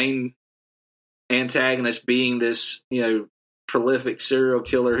of the main antagonist being this prolific serial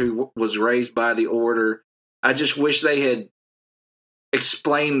killer who was raised by the Order. I just wish they had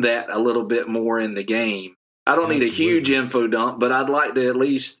explained that a little bit more in the game. I don't need a huge info dump, but I'd like to at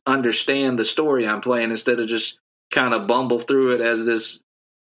least understand the story I'm playing instead of just kind of bumble through it as this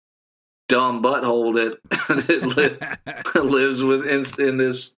dumb butthole that lives in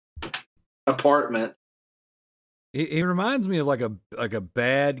this apartment. It reminds me of like a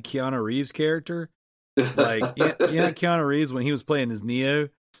bad Keanu Reeves character. Like, Keanu Reeves when he was playing as Neo.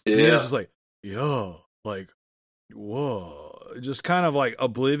 Yeah. He was just like, like, whoa. Just kind of like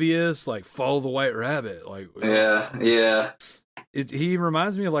oblivious, like follow the white rabbit. Like, yeah. He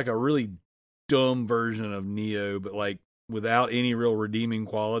reminds me of like a really dumb version of Neo, but like without any real redeeming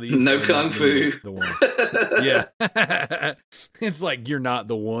qualities. No kung fu. The one. Yeah. It's like, you're not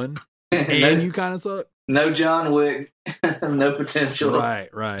the one. And you kind of suck. No John Wick. No potential.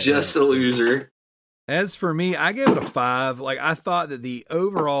 Right. Just a loser. As for me, I gave it a 5. Like, I thought that the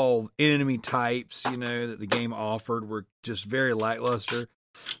overall enemy types, that the game offered were just very lackluster.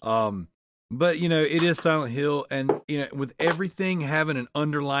 But, it is Silent Hill, and, with everything having an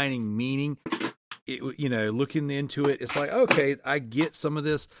underlining meaning, looking into it, it's like, okay, I get some of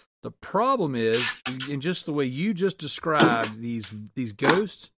this. The problem is, in just the way you just described these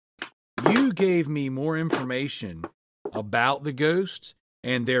ghosts, you gave me more information about the ghosts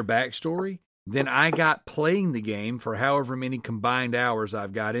and their backstory than I got playing the game for however many combined hours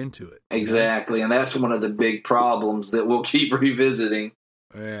I've got into it. Exactly, and that's one of the big problems that we'll keep revisiting.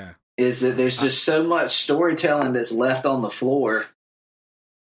 Yeah. Is that there's just so much storytelling that's left on the floor.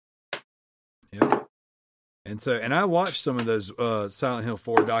 Yep. And I watched some of those Silent Hill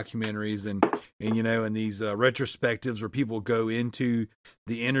 4 documentaries and these retrospectives where people go into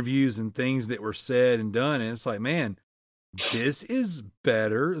the interviews and things that were said and done, and it's like, man, this is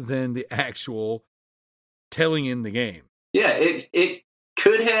better than the actual telling in the game. Yeah, it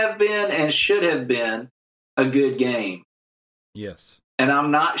could have been and should have been a good game. Yes. And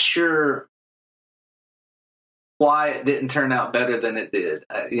I'm not sure why it didn't turn out better than it did.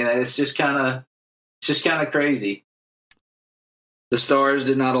 It's just kind of crazy. The stars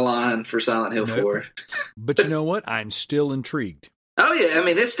did not align for Silent Hill 4. But you know what? I'm still intrigued. Oh yeah, I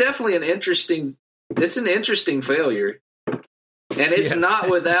mean, it's definitely an interesting failure. And it's not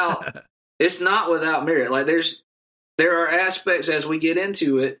without it's not without merit. Like there are aspects as we get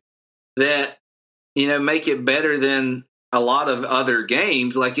into it that, make it better than a lot of other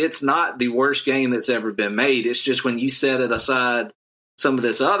games. Like, it's not the worst game that's ever been made. It's just when you set it aside some of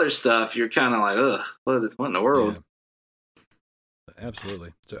this other stuff, you're kind of like, ugh, what in the world? Yeah.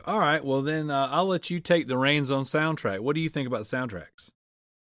 Absolutely. So, all right. Well, then I'll let you take the reins on soundtrack. What do you think about the soundtracks?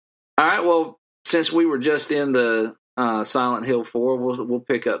 All right. Well, since we were just in the Silent Hill 4, we'll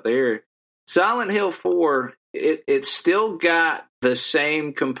pick up there. Silent Hill 4, it's still got the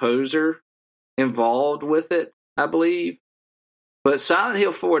same composer involved with it, I believe. But Silent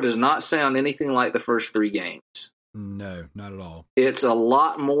Hill 4 does not sound anything like the first 3 games. No, not at all. It's a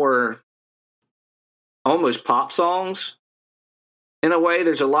lot more almost pop songs in a way.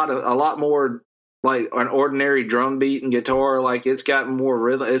 There's a lot more like an ordinary drum beat and guitar. Like, it's got more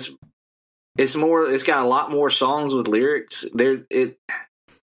rhythm. It's got a lot more songs with lyrics. There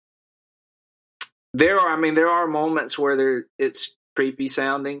are moments where it's creepy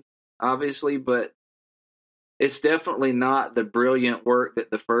sounding, obviously, but it's definitely not the brilliant work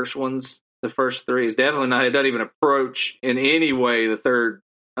that the first 3 is definitely not. It doesn't even approach in any way the third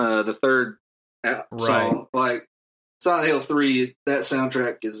song. Like, Silent Hill 3, that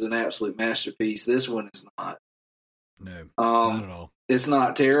soundtrack is an absolute masterpiece. This one is not. No, not at all. It's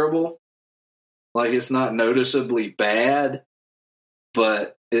not terrible. Like, it's not noticeably bad,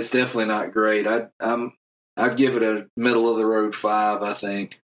 but it's definitely not great. I'd give it a middle of the road 5, I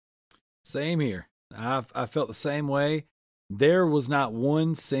think. Same here. I felt the same way. There was not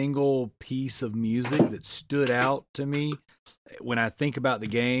one single piece of music that stood out to me when I think about the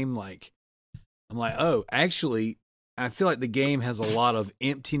game. Like, I'm like, oh, actually, I feel like the game has a lot of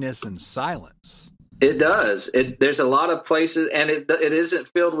emptiness and silence. It does. There's a lot of places, and it isn't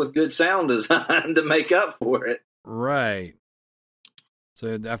filled with good sound design to make up for it. Right.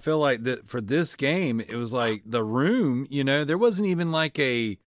 So I feel like that for this game, it was like the room, there wasn't even like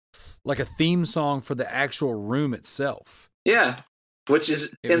a theme song for the actual room itself. Yeah, which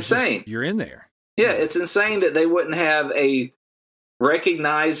is insane. Just, you're in there. Yeah, it's insane that they wouldn't have a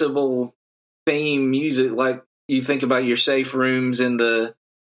recognizable theme music like you think about your safe rooms in the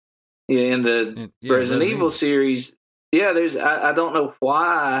Resident Evil series. Yeah, I don't know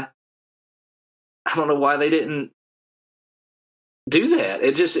why. I don't know why they didn't do that.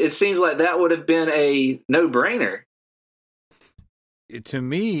 It seems like that would have been a no-brainer. To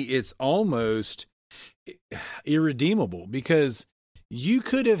me, it's almost irredeemable because you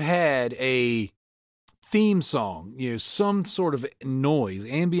could have had a theme song, some sort of noise,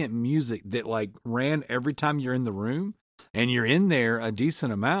 ambient music that like ran every time you're in the room, and you're in there a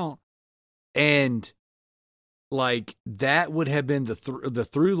decent amount, and like that would have been the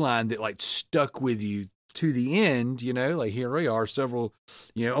through line that like stuck with you to the end. Like here we are, several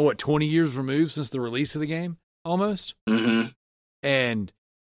 20 years removed since the release of the game, almost. Mm-hmm. And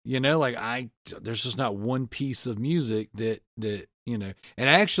there's just not one piece of music that and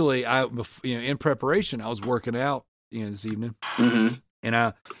actually in preparation I was working out this evening, mm-hmm. and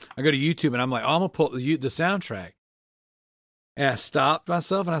I go to YouTube and I'm like, oh, I'm gonna pull the soundtrack, and I stopped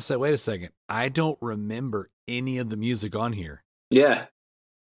myself and I said, wait a second, I don't remember any of the music on here. Yeah,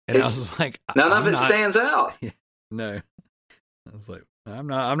 and I was like, none of it stands out. No, I was like, I'm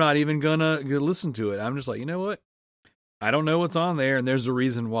not even gonna listen to it. I'm just like, you know what? I don't know what's on there, and there's a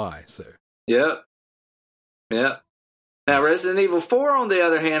reason why. So, yep. Now, Resident Evil 4, on the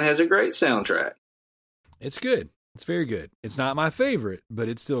other hand, has a great soundtrack. It's good. It's very good. It's not my favorite, but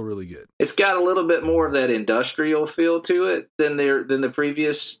it's still really good. It's got a little bit more of that industrial feel to it than the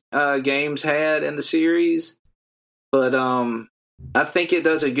previous games had in the series. But I think it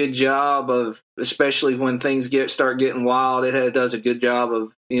does a good job of, especially when things start getting wild, it does a good job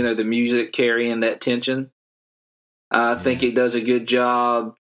of the music carrying that tension. I think it does a good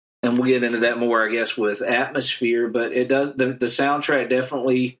job, and we'll get into that more, I guess, with atmosphere. But it does the soundtrack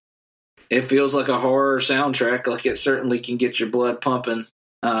definitely. It feels like a horror soundtrack. Like, it certainly can get your blood pumping,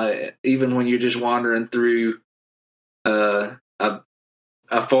 even when you're just wandering through a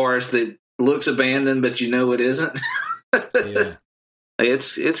forest that looks abandoned, but it isn't. Yeah,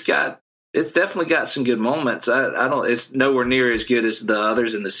 it's definitely got some good moments. It's nowhere near as good as the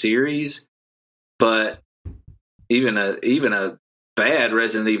others in the series, but even a bad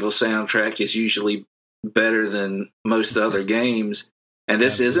Resident Evil soundtrack is usually better than most other games, and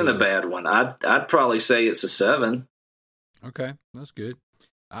this isn't a bad one. I'd probably say it's a 7. Okay, that's good.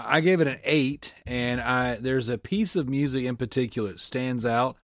 I gave it an 8, and there's a piece of music in particular that stands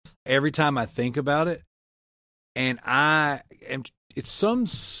out every time I think about it, and it's some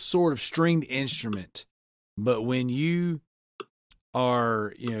sort of stringed instrument, but when you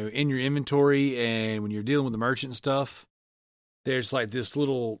are, in your inventory, and when you're dealing with the merchant stuff, there's like this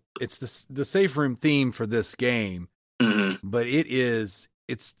little, it's the safe room theme for this game, but it's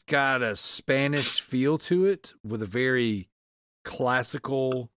got a Spanish feel to it with a very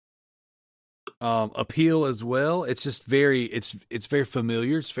classical appeal as well. It's just it's very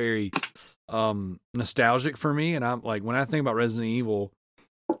familiar. It's very nostalgic for me. And I'm like, when I think about Resident Evil,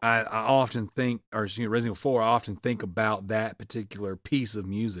 I often think, or Resident Evil 4, I often think about that particular piece of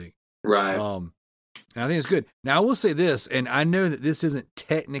music. Right. And I think it's good. Now, I will say this, and I know that this isn't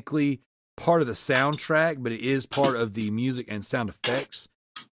technically part of the soundtrack, but it is part of the music and sound effects.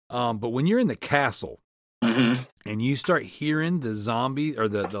 But when you're in the castle and you start hearing the zombie or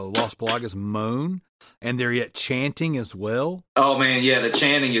the Los Pelagas moan, and they're yet chanting as well. Oh, man, yeah, the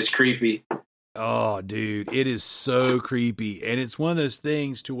chanting is creepy. Oh, dude, it is so creepy. And it's one of those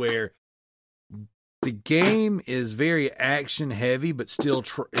things to where the game is very action heavy, but still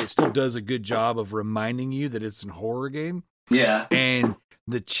it still does a good job of reminding you that it's a horror game. Yeah. And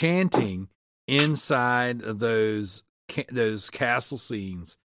the chanting inside of those castle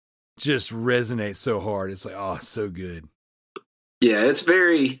scenes just resonates so hard. It's like, oh, it's so good. Yeah, it's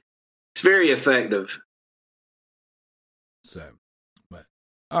very effective. So, but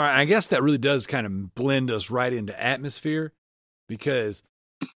all right, I guess that really does kind of blend us right into atmosphere, because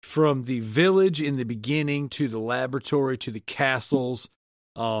from the village in the beginning to the laboratory to the castles,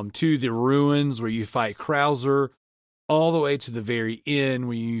 to the ruins where you fight Krauser, all the way to the very end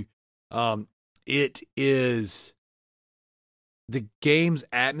where you, it is, the game's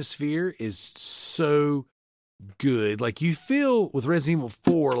atmosphere is so good. Like, you feel with Resident Evil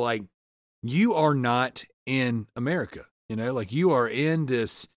 4, like you are not in America, like you are in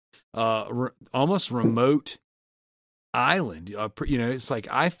this almost remote island. It's like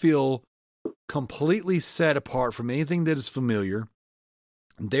I feel completely set apart from anything that is familiar.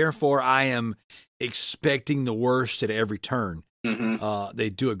 Therefore, I am expecting the worst at every turn. They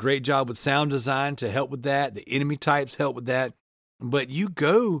do a great job with sound design to help with that. The enemy types help with that. But you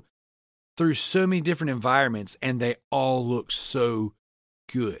go through so many different environments, and they all look so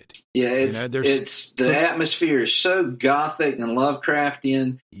good. Yeah, it's the atmosphere is so gothic and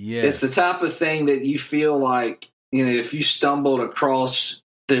Lovecraftian. Yes. It's the type of thing that you feel like, if you stumbled across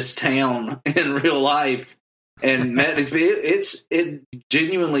this town in real life and met it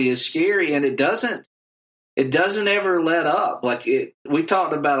genuinely is scary, and it doesn't ever let up. Like we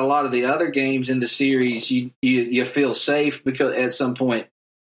talked about a lot of the other games in the series, you feel safe because at some point.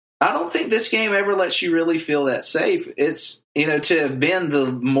 I don't think this game ever lets you really feel that safe. It's, to have been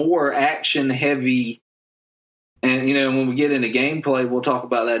the more action heavy, and, when we get into gameplay, we'll talk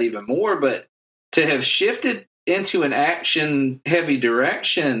about that even more, but to have shifted into an action heavy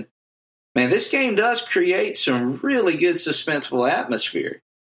direction, man, this game does create some really good suspenseful atmosphere.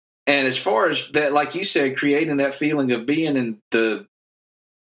 And as far as that, like you said, creating that feeling of being in the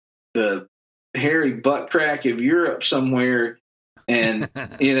hairy butt crack of Europe somewhere, and,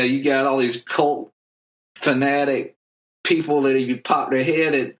 you got all these cult fanatic people that if you pop their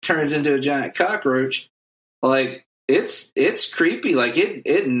head, it turns into a giant cockroach. Like, it's creepy. Like,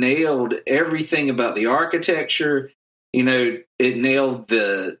 it nailed everything about the architecture. It nailed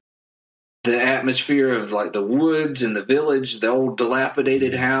the atmosphere of, like, the woods and the village, the old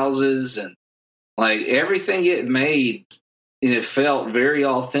dilapidated houses, and, like, everything it made, it felt very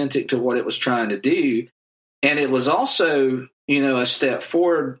authentic to what it was trying to do. And it was also, a step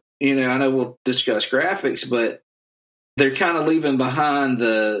forward. I know we'll discuss graphics, but they're kind of leaving behind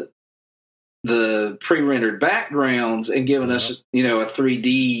the pre-rendered backgrounds and giving us, a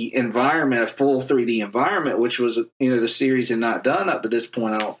 3D environment, a full 3D environment, which was, the series had not done up to this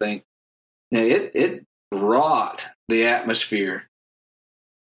point, I don't think. It wrought the atmosphere.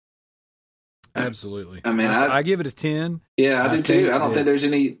 Absolutely. I mean, I give it a 10. Yeah, I do too. I don't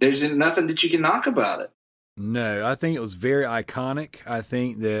think there's nothing that you can knock about it. No, I think it was very iconic. I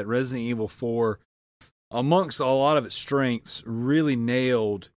think that Resident Evil 4, amongst a lot of its strengths, really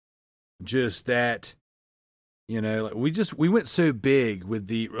nailed just that. Like we went so big with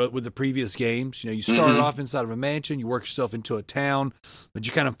the previous games. You started off inside of a mansion, you work yourself into a town, but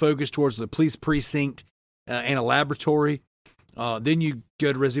you kind of focus towards the police precinct and a laboratory. Then you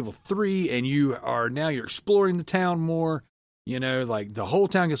go to Resident Evil 3, and you're exploring the town more. Like the whole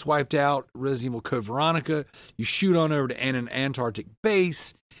town gets wiped out. Resident Evil Code Veronica, you shoot on over to an Antarctic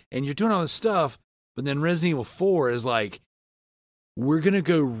base, and you're doing all this stuff. But then Resident Evil 4 is like, we're going to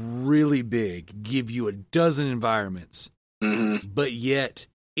go really big, give you a dozen environments, but yet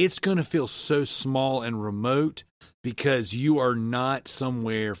it's going to feel so small and remote because you are not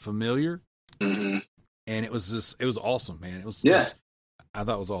somewhere familiar. And it was awesome, man. It was I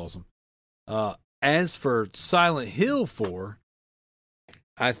thought was awesome. As for Silent Hill 4,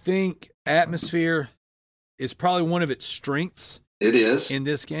 I think atmosphere is probably one of its strengths. It is. In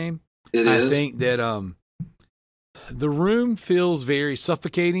this game. I think that the room feels very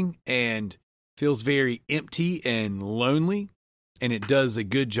suffocating and feels very empty and lonely, and it does a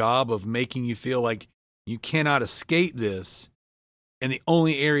good job of making you feel like you cannot escape this, and the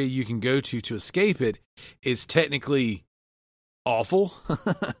only area you can go to escape it is technically awful.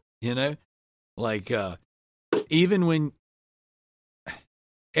 You know, like even when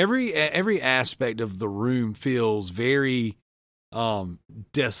every aspect of the room feels very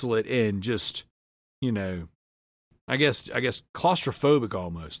desolate and just, you know, I guess claustrophobic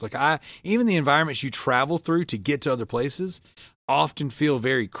almost. Like even the environments you travel through to get to other places often feel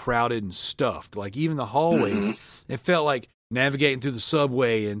very crowded and stuffed. Like even the hallways, it felt like navigating through the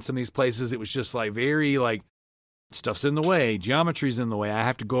subway and some of these places, it was just like very like stuff's in the way, geometry's in the way. I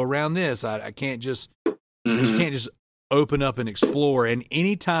have to go around this. I can't just can't just open up and explore. And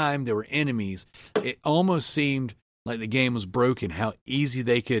anytime there were enemies, it almost seemed like the game was broken, how easy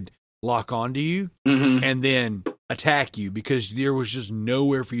they could lock onto you and then attack you because there was just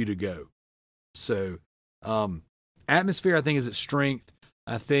nowhere for you to go. So, atmosphere, I think, is its strength.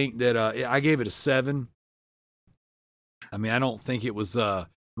 I think that I gave it a 7. I mean, I don't think it was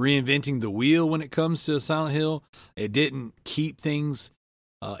reinventing the wheel when it comes to Silent Hill. It didn't keep things.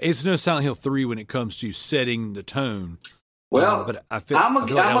 It's no Silent Hill 3 when it comes to setting the tone. Well, but I'm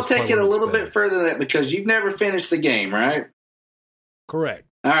gonna take it a little bit further than that because you've never finished the game, right? Correct.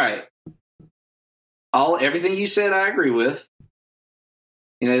 All right. Everything you said, I agree with.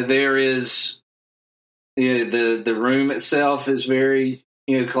 You know, there is, you know, the room itself is very,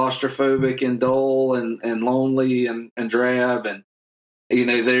 you know, claustrophobic and dull and lonely and drab, and you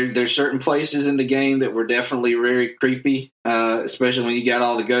know, there's certain places in the game that were definitely very creepy, especially when you got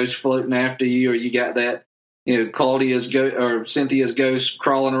all the ghosts floating after you, or you got that, you know, Claudia's or Cynthia's ghost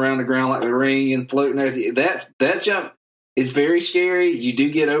crawling around the ground like the ring and floating after you. That jump is very scary. You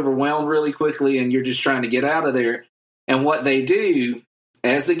do get overwhelmed really quickly, and you're just trying to get out of there. And what they do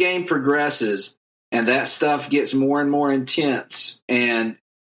as the game progresses, and that stuff gets more and more intense, and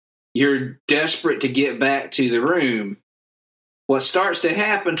you're desperate to get back to the room. What starts to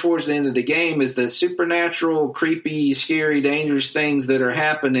happen towards the end of the game is the supernatural, creepy, scary, dangerous things that are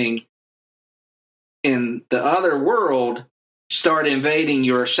happening in the other world start invading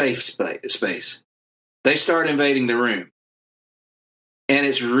your safe space. They start invading the room. And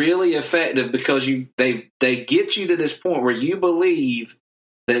it's really effective because they get you to this point where you believe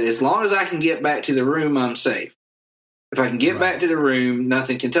that as long as I can get back to the room, I'm safe. If I can get back to the room,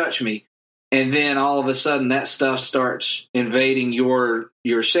 nothing can touch me. And then all of a sudden that stuff starts invading your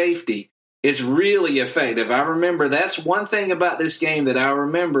safety. It's really effective. I remember that's one thing about this game that I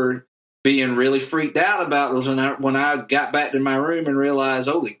remember being really freaked out about was when I got back to my room and realized,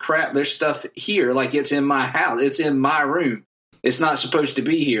 holy crap, there's stuff here. Like it's in my house. It's in my room. It's not supposed to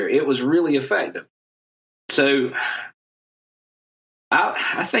be here. It was really effective. So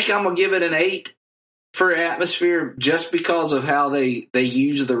I think I'm going to give it an 8 for atmosphere just because of how they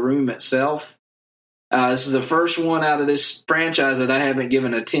use the room itself. This is the first one out of this franchise that I haven't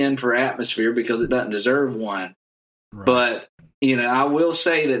given a 10 for atmosphere because it doesn't deserve one. Right. But, you know, I will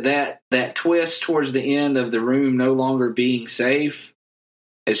say that twist towards the end of the room no longer being safe,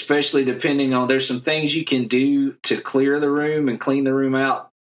 especially depending on, there's some things you can do to clear the room and clean the room out.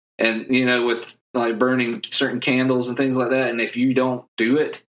 And, you know, with like burning certain candles and things like that. And if you don't do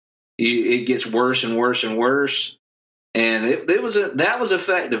it, it gets worse and worse and worse. And that was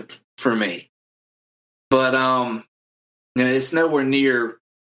effective for me. But, you know, it's nowhere near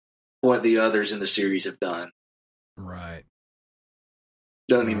what the others in the series have done. Right.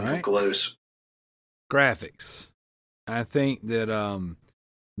 Doesn't even come close. Graphics. I think that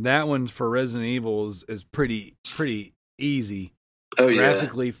that one for Resident Evil is pretty easy. Oh yeah.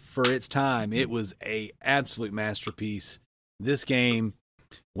 Graphically, for its time, it was a absolute masterpiece. This game,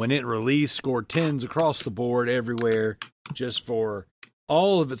 when it released, scored 10s across the board everywhere, just for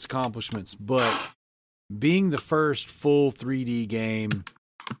all of its accomplishments. But being the first full 3D game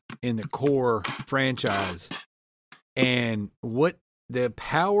in the core franchise, and what the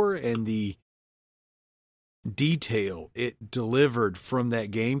power and the detail it delivered from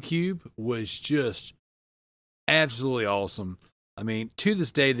that GameCube was just absolutely awesome. I mean, to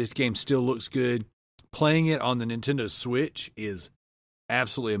this day, this game still looks good. Playing it on the Nintendo Switch is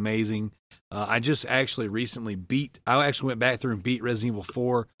absolutely amazing. I just actually recently I actually went back through and beat Resident Evil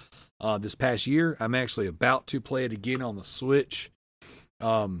 4 this past year. I'm actually about to play it again on the Switch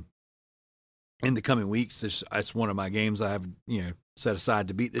in the coming weeks. It's one of my games I have, you know, set aside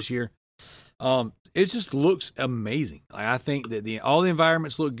to beat this year. It just looks amazing. I think that all the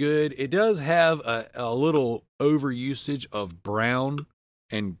environments look good. It does have a little overusage of brown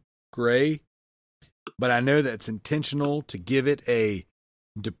and gray, but I know that's intentional to give it a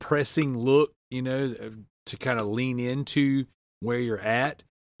depressing look, to kind of lean into where you're at.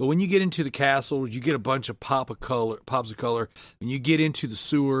 But when you get into the castle, you get a bunch of pops of color, and you get into the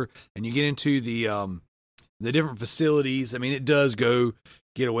sewer, and you get into the different facilities. I mean, it does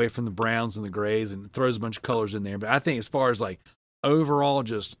get away from the browns and the grays and throws a bunch of colors in there. But I think as far as like overall,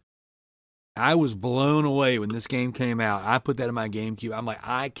 I was blown away when this game came out. I put that in my GameCube. I'm like,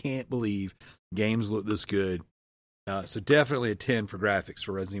 I can't believe games look this good. So definitely a 10 for graphics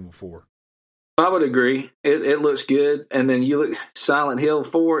for Resident Evil 4. I would agree. It looks good. And then you look, Silent Hill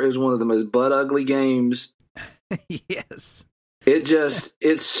 4 is one of the most butt ugly games. Yes.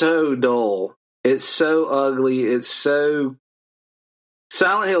 It's so dull. It's so ugly.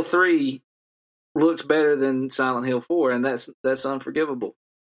 Silent Hill 3 looks better than Silent Hill 4, and that's unforgivable.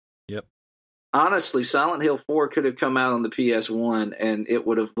 Yep. Honestly, Silent Hill 4 could have come out on the PS1 and it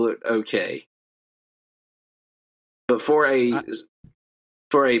would have looked okay. But for a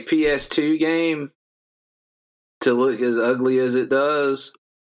PS2 game to look as ugly as it does,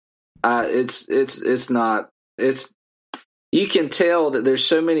 it's not. You can tell that there's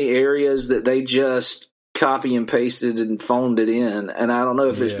so many areas that they just copy and pasted and phoned it in, and I don't know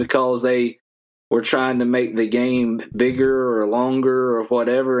if it's because they were trying to make the game bigger or longer or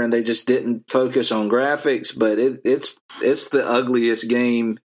whatever, and they just didn't focus on graphics. But it's the ugliest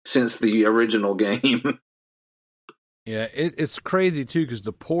game since the original game. Yeah, it's crazy too because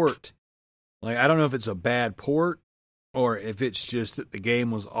the port, like I don't know if it's a bad port or if it's just that the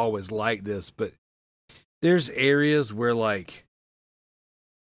game was always like this, but there's areas where like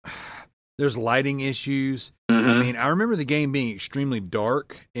there's lighting issues. Mm-hmm. I mean, I remember the game being extremely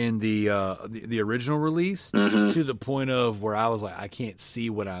dark in the original release to the point of where I was like, I can't see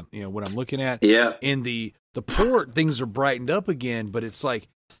what I'm looking at. Yeah. In the port, things are brightened up again, but it's like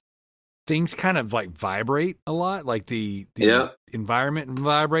things kind of like vibrate a lot. Like the environment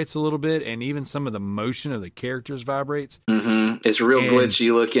vibrates a little bit, and even some of the motion of the characters vibrates. Mm-hmm. It's real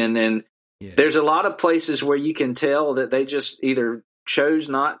glitchy looking, and there's a lot of places where you can tell that they just either chose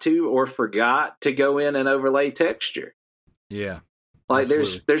not to or forgot to go in and overlay texture. Yeah. Like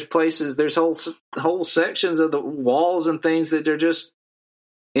there's places, there's whole sections of the walls and things that they're just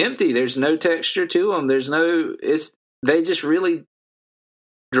empty. There's no texture to them. They just really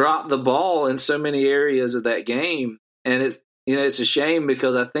dropped the ball in so many areas of that game. And it's a shame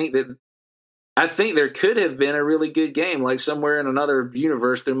because I think there could have been a really good game. Like somewhere in another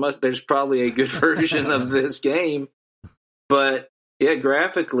universe, there's probably a good version of this game. But yeah,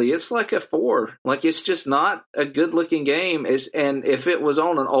 graphically, it's like a 4. Like, it's just not a good-looking game. And if it was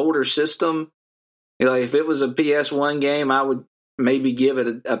on an older system, if it was a PS1 game, I would maybe give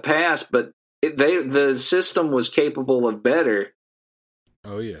it a pass. But the system was capable of better.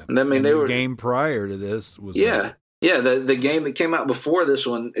 Oh yeah, I mean, the game prior to this was better. The game that came out before this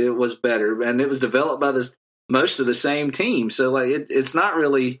one, it was better, and it was developed by most of the same team. So like, it's not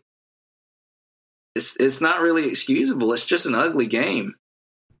really. It's not really excusable. It's just an ugly game.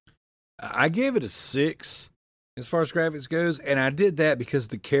 I gave it a 6 as far as graphics goes, and I did that because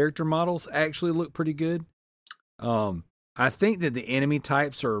the character models actually look pretty good. I think that the enemy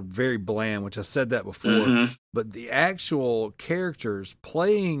types are very bland, which I said that before, but the actual characters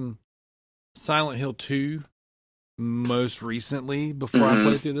playing Silent Hill 2 most recently before I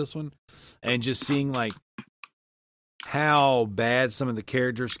played through this one, and just seeing like how bad some of the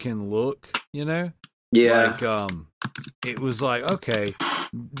characters can look, Yeah. Like, it was like, okay,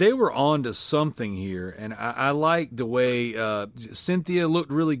 they were on to something here. And I like the way Cynthia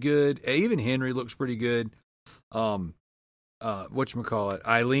looked really good. Even Henry looks pretty good. Whatchamacallit?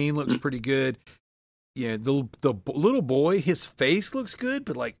 Eileen looks pretty good. Yeah, the little boy, his face looks good,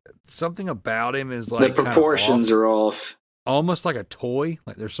 but like something about him is like the proportions are off. Almost like a toy.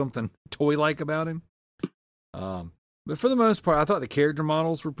 Like there's something toy-like about him. But for the most part, I thought the character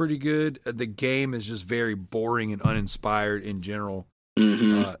models were pretty good. The game is just very boring and uninspired in general.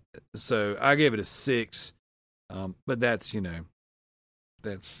 So I gave it a 6. But that's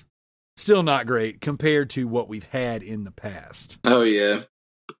still not great compared to what we've had in the past. Oh, yeah.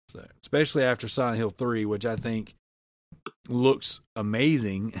 So, especially after Silent Hill 3, which I think looks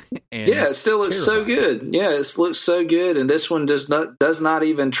amazing. And yeah, it still looks so good. Yeah, it looks so good. And this one does not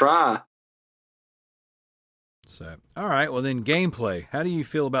even try. So, all right. Well, then gameplay. How do you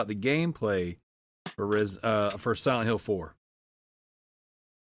feel about the gameplay for Silent Hill 4?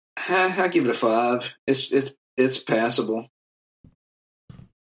 I give it a 5. It's passable.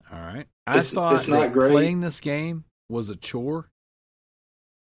 All right. It's not that great. Playing this game was a chore.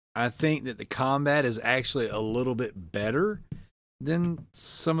 I think that the combat is actually a little bit better than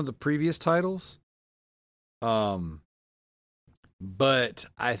some of the previous titles. But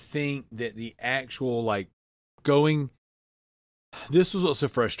I think that the actual this was also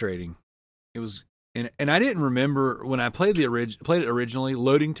frustrating. It was, and I didn't remember when I played it originally.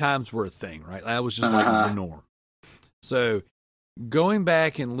 Loading times were a thing, right? That was just like the norm. So going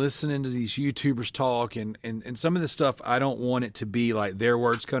back and listening to these YouTubers talk and some of the stuff, I don't want it to be like their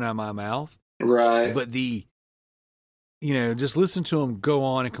words coming out of my mouth, right? But just listen to them go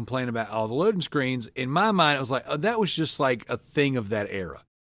on and complain about all the loading screens. In my mind, it was like, oh, that was just like a thing of that era.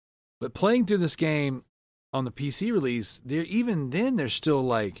 But playing through this game on the PC release, there's still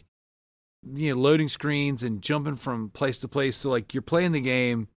like, loading screens and jumping from place to place. So like you're playing the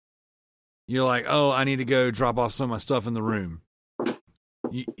game, you're like, oh, I need to go drop off some of my stuff in the room.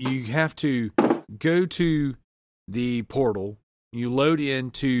 You have to go to the portal. You load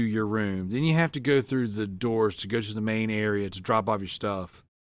into your room. Then you have to go through the doors to go to the main area to drop off your stuff.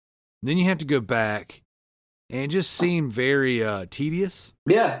 Then you have to go back. And it just seemed very tedious.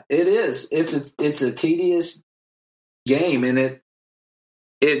 Yeah, it is. It's a tedious game, and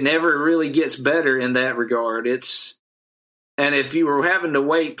it never really gets better in that regard. And if you were having to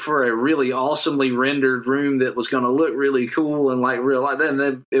wait for a really awesomely rendered room that was going to look really cool and like real life,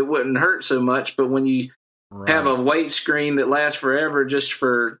 then it wouldn't hurt so much. But when you have a wait screen that lasts forever just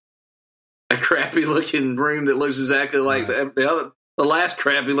for a crappy looking room that looks exactly like the last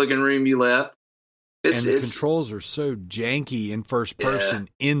crappy looking room you left. The controls are so janky in first person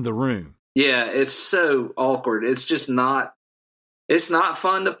in the room. Yeah, it's so awkward. It's just not. It's not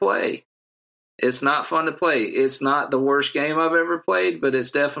fun to play. It's not fun to play. It's not the worst game I've ever played, but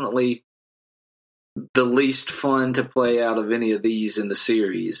it's definitely the least fun to play out of any of these in the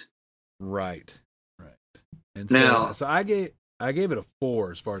series. Right. And so I gave it a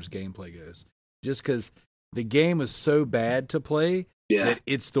 4 as far as gameplay goes, just because the game was so bad to play. Yeah. That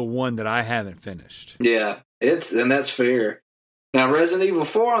it's the one that I haven't finished. Yeah, and that's fair. Now, Resident Evil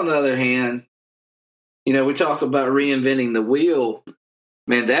 4, on the other hand, we talk about reinventing the wheel.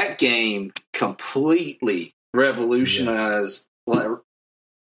 Man, that game completely revolutionized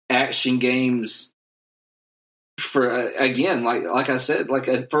action games for again, like I said,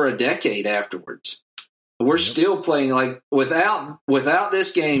 for a decade afterwards. We're still playing without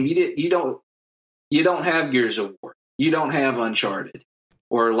this game. You don't have Gears of War. You don't have Uncharted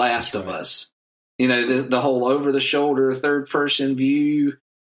or Last of Us. The whole over-the-shoulder third-person view,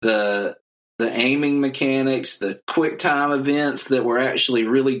 the aiming mechanics, the quick-time events that were actually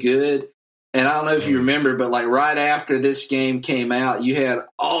really good. And I don't know if you remember, but right after this game came out, you had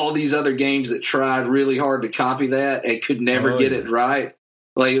all these other games that tried really hard to copy that and could never get it right.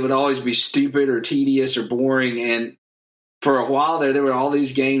 Like, it would always be stupid or tedious or boring. And for a while there were all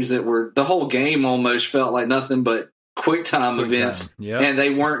these games that were, the whole game almost felt like nothing but quick time events. Yep. And they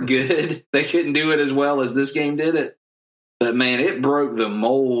weren't good. They couldn't do it as well as this game did it. But man, it broke the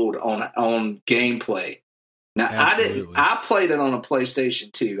mold on gameplay. Now, Absolutely. I played it on a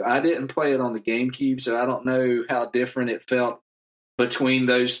PlayStation 2. I didn't play it on the GameCube, so I don't know how different it felt between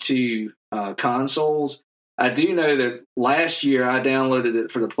those two consoles. I do know that last year I downloaded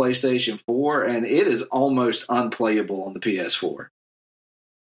it for the PlayStation 4, and it is almost unplayable on the PS4.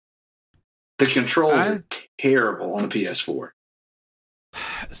 The controls are terrible on the PS4.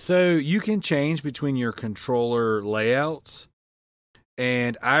 So you can change between your controller layouts.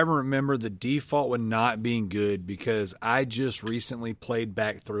 And I remember the default one not being good because I just recently played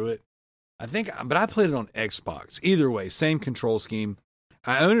back through it. But I played it on Xbox. Either way, same control scheme.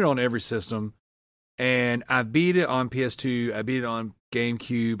 I own it on every system. And I beat it on PS2. I beat it on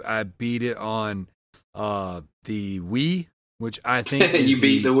GameCube. I beat it on the Wii, which I think is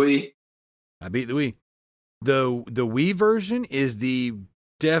beat the Wii? I beat the Wii. The Wii version is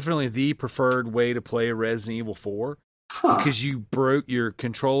definitely the preferred way to play Resident Evil 4. Because you broke your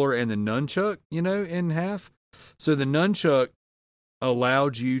controller and the nunchuck, in half. So the nunchuck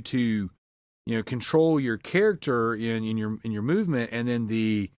allowed you to, control your character in your movement, and then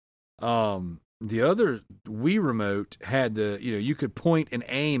the other Wii remote had you could point and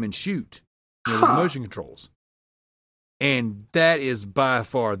aim and shoot with motion controls. And that is by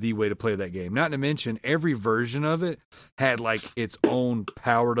far the way to play that game. Not to mention every version of it had its own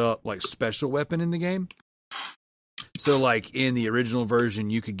powered up special weapon in the game. So, in the original version,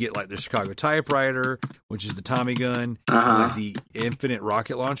 you could get, the Chicago typewriter, which is the Tommy gun, the infinite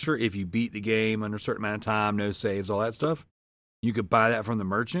rocket launcher. If you beat the game under a certain amount of time, no saves, all that stuff. You could buy that from the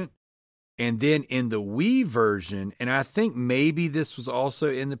merchant. And then in the Wii version, and I think maybe this was also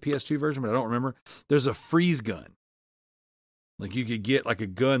in the PS2 version, but I don't remember, there's a freeze gun. Like you could get like a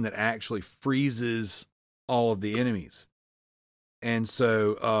gun that actually freezes all of the enemies. And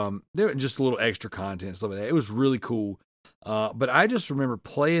so there was just a little extra content, stuff like that. It was really cool. But I just remember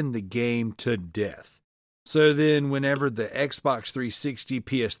playing the game to death. So then whenever the Xbox 360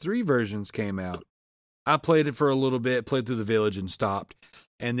 PS3 versions came out, I played it for a little bit, played through the village and stopped.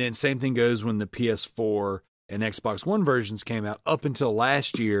 And then same thing goes when the PS4 and Xbox One versions came out. Up until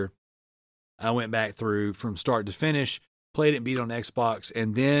last year, I went back through from start to finish, played it and beat on Xbox,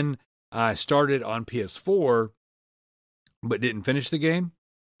 and then I started on PS4, but didn't finish the game.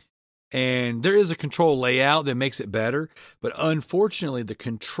 And there is a control layout that makes it better, but unfortunately, the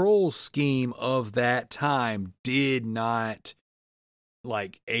control scheme of that time did not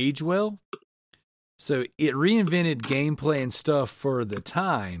age well. So it reinvented gameplay and stuff for the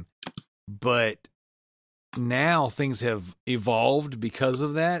time, but now things have evolved because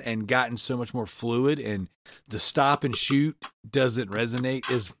of that and gotten so much more fluid, and the stop and shoot doesn't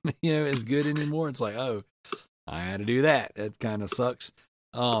resonate as as good anymore. It's like, oh, I had to do that. That kind of sucks.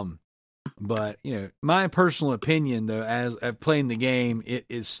 But my personal opinion though, as I've played the game, it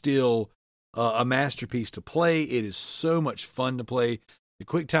is still a masterpiece to play. It is so much fun to play. The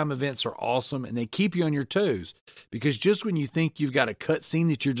quick time events are awesome, and they keep you on your toes, because just when you think you've got a cutscene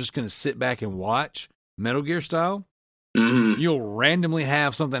that you're just going to sit back and watch, Metal Gear style, you'll randomly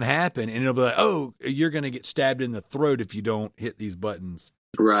have something happen, and it'll be like, oh, you're going to get stabbed in the throat if you don't hit these buttons.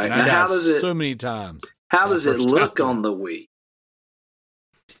 Right. And I died so many times. How does it look on the Wii?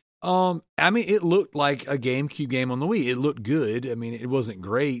 I mean, it looked like a GameCube game on the Wii. It looked good. I mean, it wasn't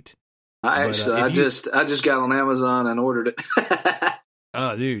great. I just got on Amazon and ordered it.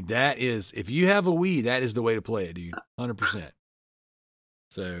 Oh, dude, if you have a Wii, that is the way to play it, dude. 100%.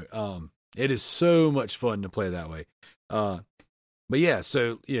 So, it is so much fun to play that way. But yeah,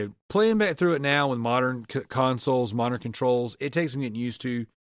 so, playing back through it now with modern consoles, modern controls, it takes some getting used to.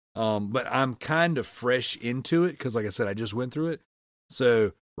 But I'm kind of fresh into it because, like I said, I just went through it.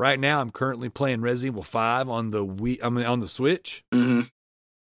 So right now I'm currently playing Resident Evil 5 on the on the Switch. Mm-hmm.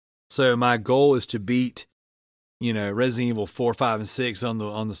 So my goal is to beat Resident Evil 4, 5, and 6 on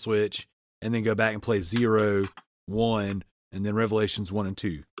the Switch, and then go back and play 0, 1, and then Revelations 1 and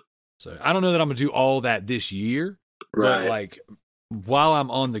 2. So I don't know that I'm going to do all that this year, right? But while I'm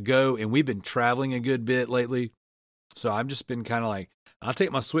on the go, and we've been traveling a good bit lately, so I've just been kind of I'll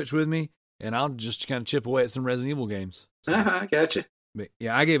take my Switch with me, and I'll just kind of chip away at some Resident Evil games. So, I gotcha. But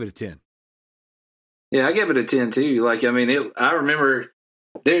yeah, I gave it a 10. Yeah, I gave it a 10 too. I remember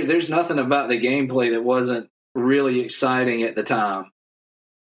there's nothing about the gameplay that wasn't really exciting at the time,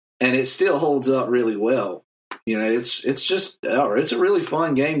 and it still holds up really well. It's a really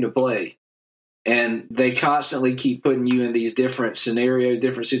fun game to play, and they constantly keep putting you in these different scenarios,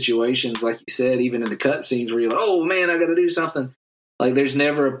 different situations, like you said, even in the cutscenes where you're like, oh man, I got to do something. There's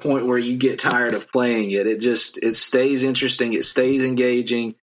never a point where you get tired of playing it. It stays interesting, it stays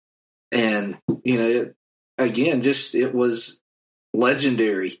engaging, and it was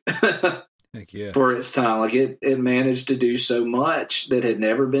legendary. Heck yeah. For its time. It managed to do so much that had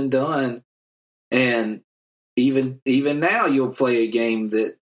never been done. And even now you'll play a game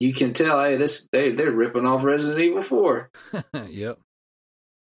that you can tell, hey, they're ripping off Resident Evil 4. Yep.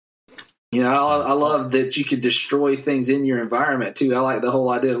 I love that you could destroy things in your environment too. I like the whole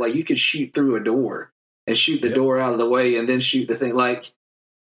idea of you could shoot through a door and shoot the door out of the way and then shoot the thing.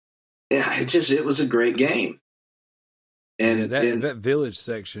 It was a great game. And that village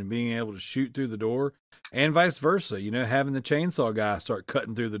section, being able to shoot through the door, and vice versa, having the chainsaw guy start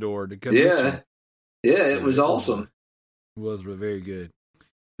cutting through the door to come get you. Yeah, it was awesome. It was very good.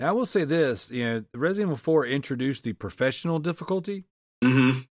 Now, I will say this, Resident Evil 4 introduced the professional difficulty.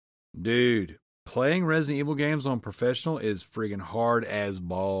 Mm-hmm. Dude, playing Resident Evil games on professional is friggin' hard as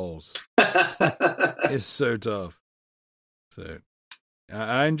balls. It's so tough. So,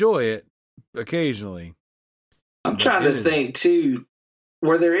 I enjoy it occasionally. I'm trying to think too.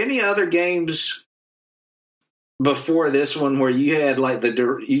 Were there any other games before this one where you had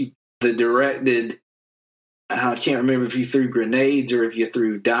the directed? I can't remember if you threw grenades or if you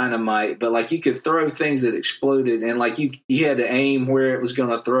threw dynamite, but you could throw things that exploded, and you had to aim where it was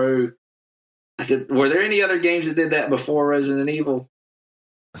going to throw. Were there any other games that did that before Resident Evil?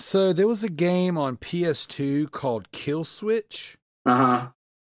 So there was a game on PS2 called Kill Switch. Uh-huh.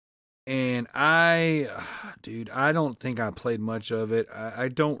 And I don't think I played much of it. I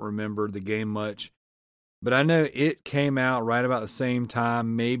don't remember the game much, but I know it came out right about the same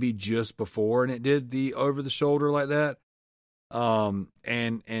time, maybe just before, and it did the over the shoulder like that.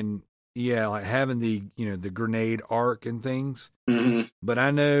 And yeah, like having the, the grenade arc and things. Mm-hmm. But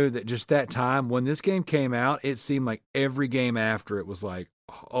I know that just that time when this game came out, it seemed like every game after it was like,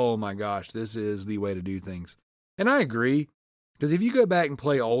 oh my gosh, this is the way to do things. And I agree, because if you go back and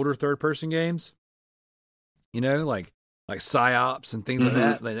play older third-person games, like PsyOps and things like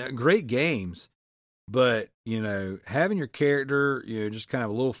that, they're great games. But, having your character, just kind of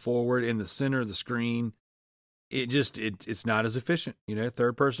a little forward in the center of the screen, it's not as efficient.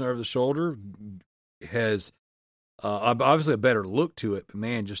 Third person over the shoulder has obviously a better look to it, but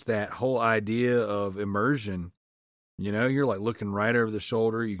man, just that whole idea of immersion, you're like looking right over the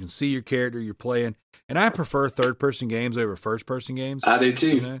shoulder. You can see your character you're playing. And I prefer third person games over first person games. I do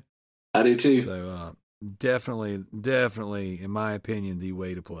too. I do too. So definitely, in my opinion, the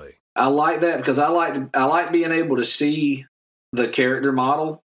way to play. I like that because I like being able to see the character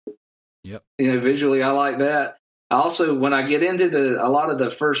model. Yep. Visually, I like that. Also, when I get into a lot of the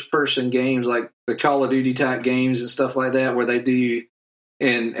first person games, like the Call of Duty type games and stuff like that, where they do,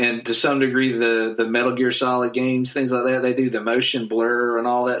 and to some degree the Metal Gear Solid games, things like that, they do the motion blur and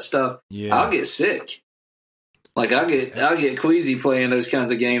all that stuff. Yeah. I'll get sick. Like I'll get queasy playing those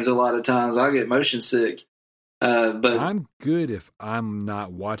kinds of games a lot of times. I'll get motion sick. But I'm good if I'm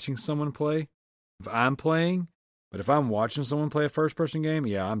not watching someone play. If I'm playing, but if I'm watching someone play a first person game,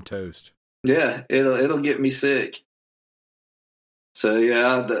 yeah, I'm toast. Yeah, it'll get me sick. So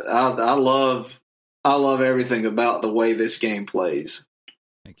yeah, I love everything about the way this game plays.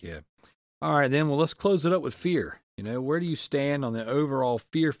 Heck yeah. All right, then. Well, let's close it up with fear. Where do you stand on the overall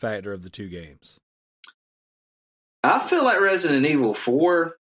fear factor of the two games? I feel like Resident Evil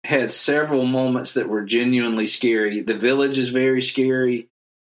 4 had several moments that were genuinely scary. The village is very scary,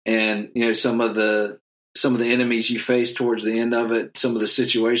 and some of the enemies you face towards the end of it, some of the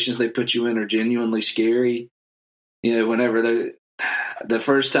situations they put you in are genuinely scary. Whenever the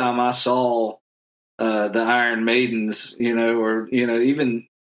first time I saw the Iron Maidens, or even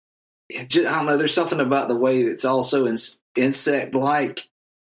I don't know, there's something about the way it's also insect like,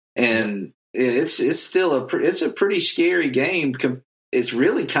 and it's still it's a pretty scary game. It's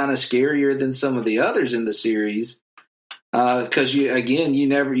really kind of scarier than some of the others in the series because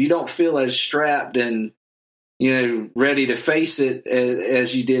you don't feel as strapped and ready to face it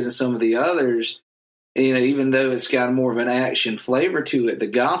as you did in some of the others. Even though it's got more of an action flavor to it, the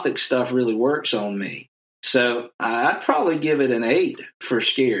gothic stuff really works on me. So I'd probably give it an 8 for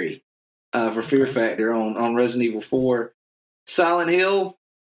scary, for fear factor on Resident Evil 4. Silent Hill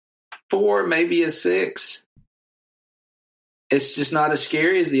 4, maybe a 6. It's just not as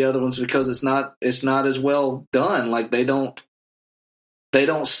scary as the other ones because it's not as well done. Like they don't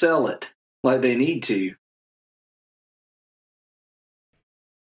sell it like they need to.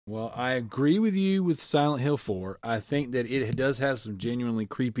 Well, I agree with you with Silent Hill 4. I think that it does have some genuinely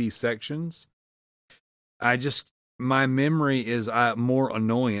creepy sections. My memory is more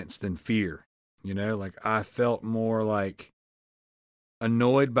annoyance than fear. Like I felt more like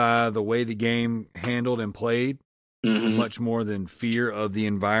annoyed by the way the game handled and played, much more than fear of the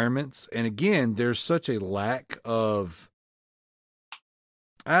environments. And again, there's such a lack of,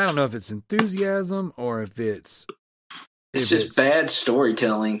 I don't know if it's enthusiasm or if it's just bad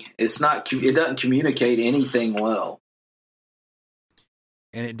storytelling. It doesn't communicate anything well.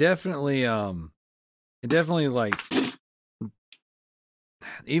 And it definitely like,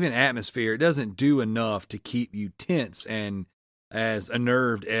 even atmosphere, it doesn't do enough to keep you tense and as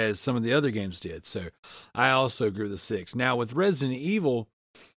unnerved as some of the other games did. So I also agree with a 6. Now with Resident Evil,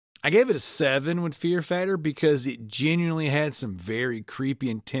 I gave it a 7 with fear factor because it genuinely had some very creepy,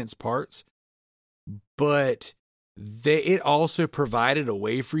 intense parts, but it also provided a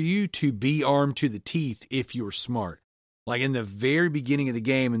way for you to be armed to the teeth if you were smart. Like in the very beginning of the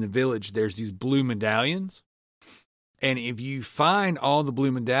game in the village, there's these blue medallions. And if you find all the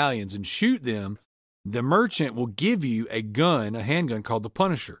blue medallions and shoot them, the merchant will give you a handgun called the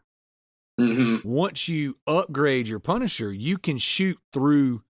Punisher. Mm-hmm. Once you upgrade your Punisher, you can shoot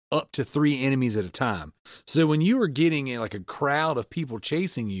through up to 3 enemies at a time. So when you were getting in like a crowd of people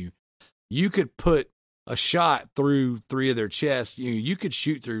chasing you, you could put a shot through 3 of their chests. You could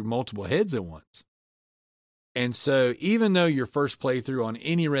shoot through multiple heads at once. And so even though your first playthrough on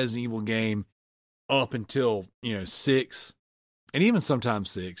any Resident Evil game up until, 6, and even sometimes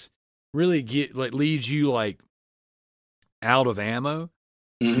 6, really leaves you like out of ammo.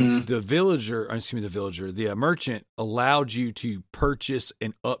 Mm-hmm. The merchant allowed you to purchase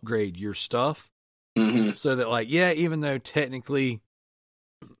and upgrade your stuff. Mm-hmm. So that even though technically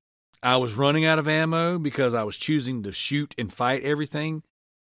I was running out of ammo because I was choosing to shoot and fight everything,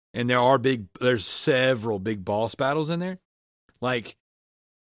 and there's several big boss battles in there. Like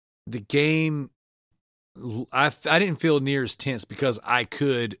the game, I didn't feel near as tense because I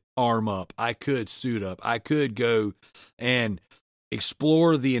could arm up, I could suit up, I could go and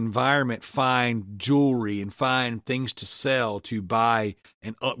explore the environment, find jewelry and find things to sell to buy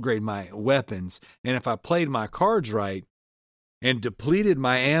and upgrade my weapons. And if I played my cards right and depleted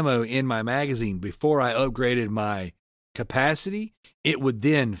my ammo in my magazine before I upgraded my capacity, it would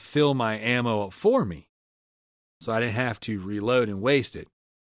then fill my ammo up for me. So I didn't have to reload and waste it.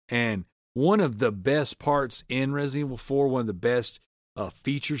 And one of the best parts in Resident Evil 4, one of the best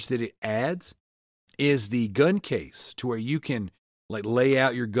features that it adds is the gun case, to where you can like lay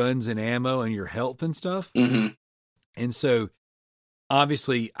out your guns and ammo and your health and stuff. Mm-hmm. And so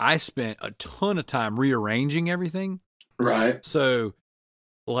obviously I spent a ton of time rearranging everything. Right. So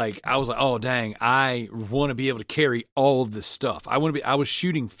like I was like, oh dang, I want to be able to carry all of this stuff. I was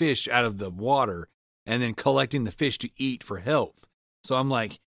shooting fish out of the water and then collecting the fish to eat for health. So I'm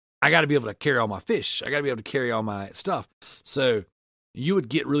like, I got to be able to carry all my fish. I got to be able to carry all my stuff. So you would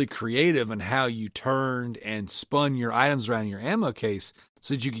get really creative in how you turned and spun your items around your ammo case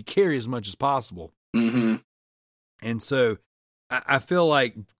so that you could carry as much as possible. Mm-hmm. And so I feel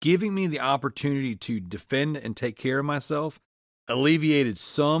like giving me the opportunity to defend and take care of myself alleviated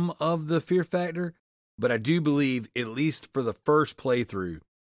some of the fear factor, but I do believe, at least for the first playthrough,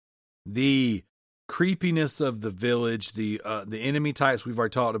 the creepiness of the village, the enemy types we've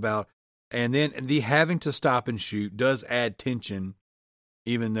already talked about, and then the having to stop and shoot does add tension,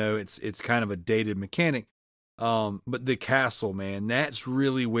 even though it's kind of a dated mechanic. But the castle, man, that's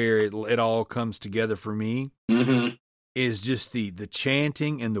really where it all comes together for me. Mm-hmm. Is just the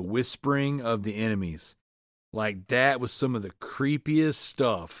chanting and the whispering of the enemies. Like, that was some of the creepiest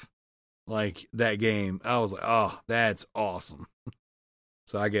stuff. Like, that game, I was like, oh, that's awesome.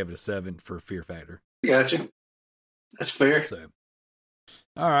 So I gave it a 7 for fear factor. Gotcha. That's fair. So,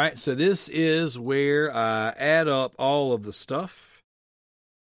 all right. So this is where I add up all of the stuff.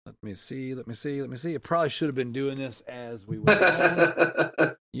 Let me see. I probably should have been doing this as we went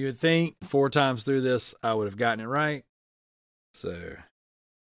along. You would think 4 times through this, I would have gotten it right. So,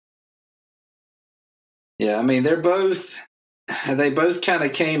 yeah, I mean, they both kind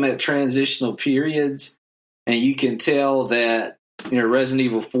of came at transitional periods, and you can tell that, Resident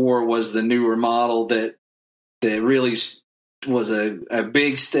Evil 4 was the newer model that really was a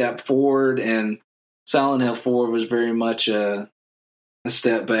big step forward, and Silent Hill 4 was very much a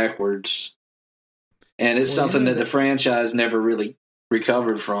step backwards. And it's something that the franchise never really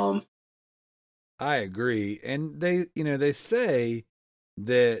recovered from. I agree. And they say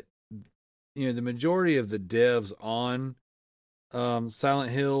that, the majority of the devs on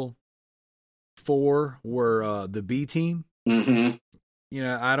Silent Hill 4 were the B team. Mm-hmm.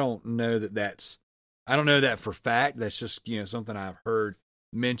 I don't know I don't know that for fact. That's just, something I've heard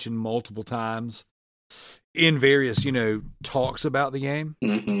mentioned multiple times in various, talks about the game.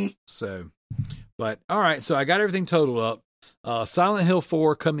 Mm-hmm. So, but all right. So I got everything totaled up. Silent Hill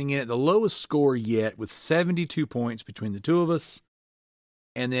 4 coming in at the lowest score yet with 72 points between the two of us.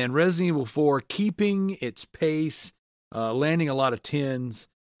 And then Resident Evil 4 keeping its pace, landing a lot of 10s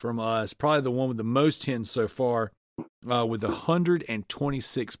from us. Probably the one with the most 10s so far, with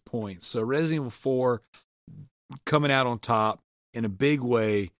 126 points. So Resident Evil 4 coming out on top in a big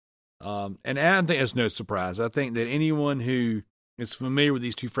way. And I think that's no surprise. I think that anyone who is familiar with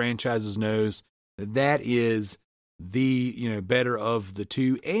these two franchises knows that is the better of the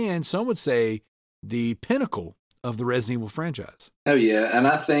two, and some would say the pinnacle of the Resident Evil franchise. Oh yeah, and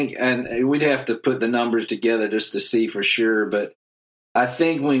I think, and we'd have to put the numbers together just to see for sure, but I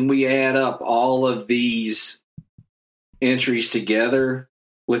think when we add up all of these entries together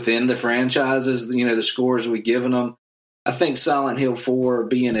within the franchises, the scores we've given them, I think Silent Hill 4,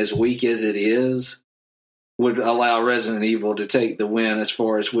 being as weak as it is, would allow Resident Evil to take the win as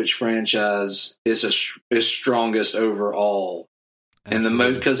far as which franchise is strongest overall. Absolutely. And the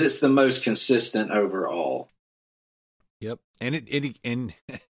most, because it's the most consistent overall. Yep. And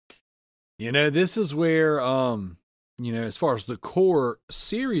this is where, as far as the core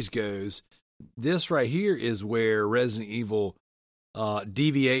series goes, this right here is where Resident Evil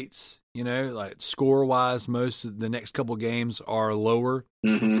deviates, like score wise. Most of the next couple games are lower,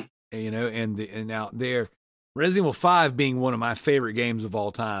 mm-hmm. And now they're Resident Evil 5 being one of my favorite games of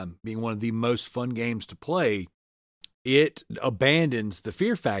all time, being one of the most fun games to play. It abandons the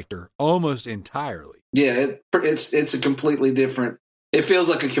fear factor almost entirely. Yeah, it's a completely different. It feels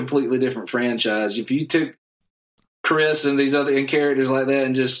like a completely different franchise. If you took Chris and these other characters like that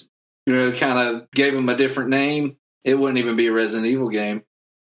and just kind of gave them a different name, it wouldn't even be a Resident Evil game.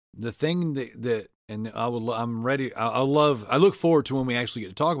 The thing that and I'm ready. I look forward to when we actually get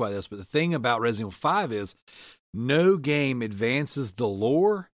to talk about this. But the thing about Resident Evil 5 is no game advances the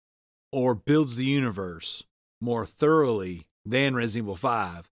lore or builds the universe more thoroughly than Resident Evil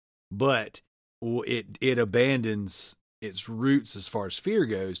 5, but it abandons its roots as far as fear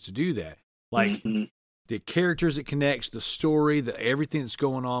goes to do that. Like the characters it connects, the story, everything that's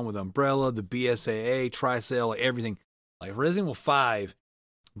going on with Umbrella, the BSAA, Tricell, everything. Like Resident Evil 5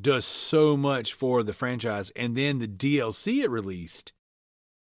 does so much for the franchise, and then the DLC it released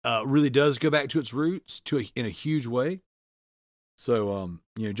really does go back to its roots in a huge way. So,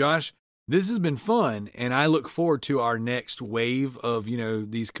 Josh, this has been fun, and I look forward to our next wave of,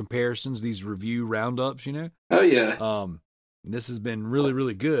 these comparisons, these review roundups, Oh, yeah. This has been really,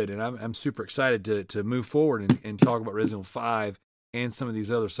 really good, and I'm super excited to move forward and talk about Resident Evil 5 and some of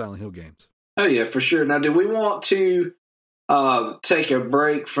these other Silent Hill games. Oh, yeah, for sure. Now, do we want to take a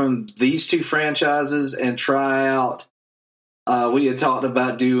break from these two franchises and try out, we had talked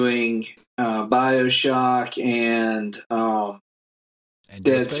about doing BioShock and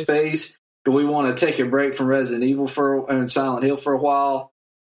Dead Space. Do we want to take a break from Resident Evil and Silent Hill for a while?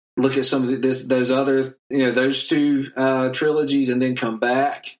 Look at some of those other, those two trilogies, and then come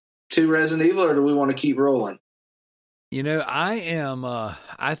back to Resident Evil, or do we want to keep rolling?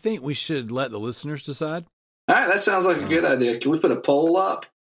 I think we should let the listeners decide. All right, that sounds like a good idea. Can we put a poll up?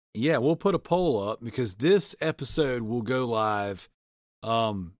 Yeah, we'll put a poll up because this episode will go live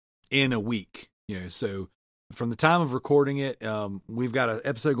in a week. So from the time of recording it, we've got an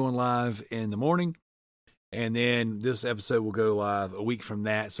episode going live in the morning. And then this episode will go live a week from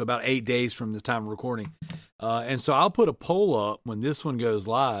that. So about 8 days from the time of recording. And so I'll put a poll up when this one goes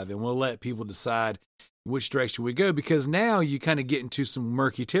live, and we'll let people decide which direction we go, because now you kind of get into some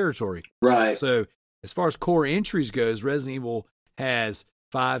murky territory. Right. So as far as core entries goes, Resident Evil has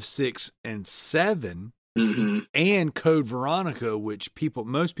 5, 6, and 7, and Code Veronica, which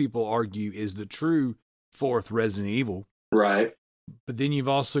most people argue is the true fourth Resident Evil. Right. But then you've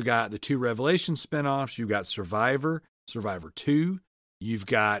also got the 2 Revelation spinoffs. You've got Survivor 2. You've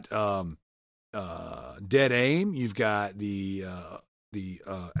got Dead Aim. You've got the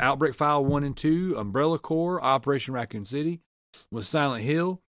Outbreak File 1 and 2, Umbrella Corps, Operation Raccoon City. With Silent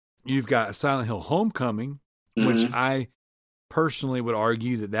Hill, you've got Silent Hill Homecoming, which I personally would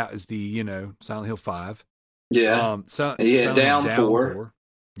argue that is the, Silent Hill 5. Yeah. Silent Downpour.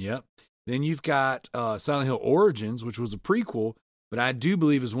 Yep. Then you've got Silent Hill Origins, which was a prequel, but I do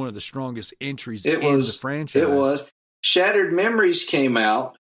believe is one of the strongest entries in the franchise. It was. Shattered Memories came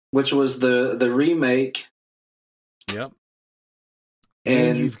out, which was the remake. Yep.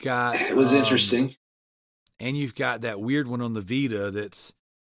 And you've got it was interesting. And you've got that weird one on the Vita that's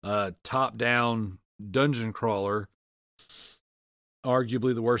top-down dungeon crawler.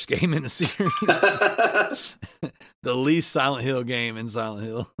 Arguably the worst game in the series. The least Silent Hill game in Silent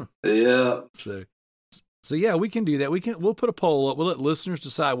Hill. Yeah. So yeah, we can do that. We'll put a poll up. We'll let listeners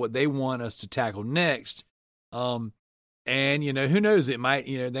decide what they want us to tackle next. And who knows? It might,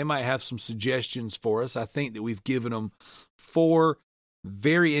 they might have some suggestions for us. I think that we've given them 4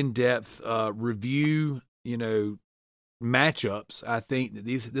 very in-depth review, matchups. I think that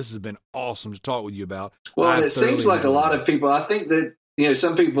this has been awesome to talk with you about. Well, it seems like a lot of people, I think that,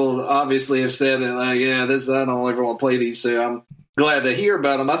 some people obviously have said that, I don't ever want to play these, so I'm glad to hear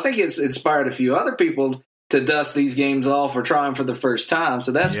about them. I think it's inspired a few other people to dust these games off or try them for the first time,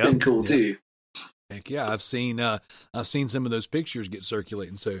 so that's been cool too. Heck yeah, I've seen some of those pictures get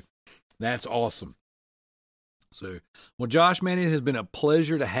circulating, so that's awesome. So, well, Josh, man, it has been a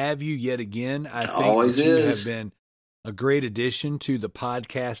pleasure to have you yet again. I think always that you is. have been a great addition to the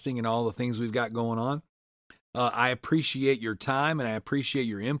podcasting and all the things we've got going on. I appreciate your time and I appreciate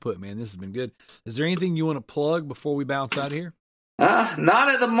your input, man. This has been good. Is there anything you want to plug before we bounce out here?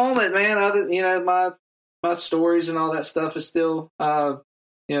 Not at the moment, man. Other, my stories and all that stuff is still,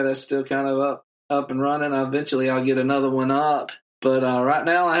 that's still kind of up and running. Eventually, I'll get another one up. But right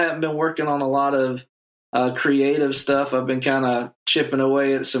now, I haven't been working on a lot of creative stuff. I've been kind of chipping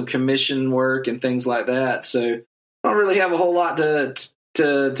away at some commission work and things like that. So I don't really have a whole lot to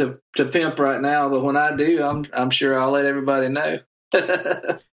pimp right now. But when I do, I'm sure I'll let everybody know.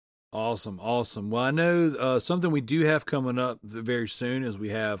 Awesome. Well, I know something we do have coming up very soon is we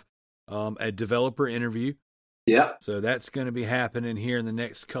have a developer interview. Yeah. So that's going to be happening here in the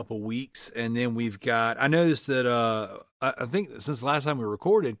next couple weeks. And then we've got, I noticed that I think since the last time we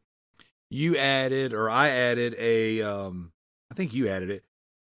recorded, you added, or I added I think you added it,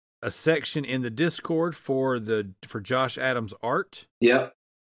 a section in the Discord for Josh Adams art. Yep.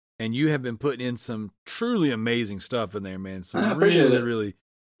 And you have been putting in some truly amazing stuff in there, man. Some I appreciate really, it. really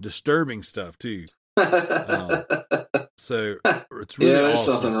disturbing stuff too. So it's really there's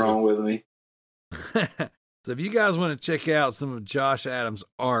awesome. something wrong with me. So if you guys want to check out some of Josh Adams'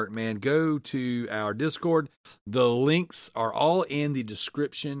 art, man, go to our Discord. The links are all in the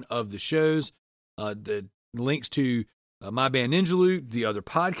description of the shows. The links to My Band Ninja Loot, the other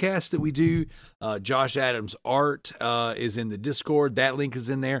podcasts that we do. Josh Adams' art is in the Discord. That link is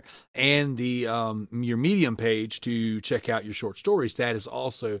in there. And the your Medium page to check out your short stories. That is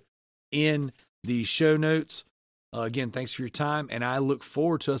also in the show notes. Again, thanks for your time, and I look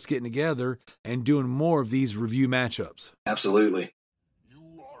forward to us getting together and doing more of these review matchups. Absolutely.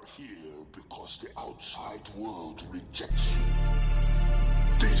 You are here because the outside world rejects you.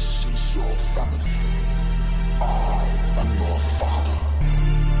 This is your family. I am your father.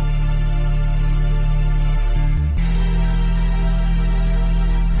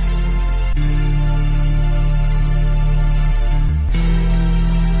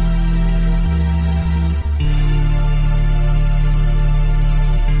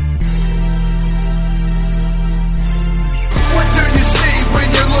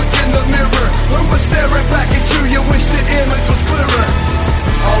 Who was staring back at you? You wish the image was clearer.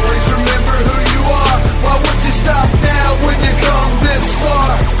 Always remember who you are. Why would you stop now when you come this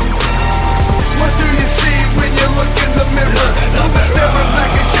far? What do you see when you look in the mirror? Who was staring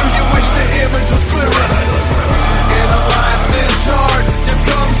back at you? You wish the image was clearer. In a life this hard, you've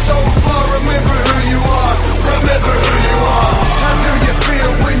come so far. Remember who you are. Remember who you are. How do you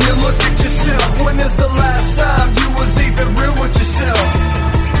feel when you look at yourself? When is the last time you was even real with yourself?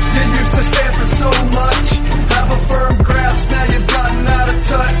 You used to stand for so much, have a firm grasp, now you've gotten out of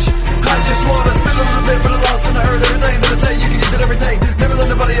touch. I just wanna spend a little bit for the lost and the hurt. Everything that I say, you can use it every day. Never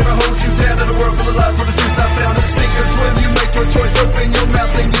let nobody ever hold you down. In a world full of lies where the truth's not found. And sink or swim, you make your choice. Open your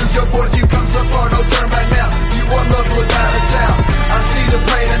mouth and use your voice. You come so far, no turn back now. You are loved without a doubt. I see the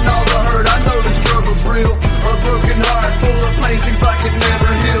pain and all the hurt. I know the struggle's real. A broken heart full of pain seems like it never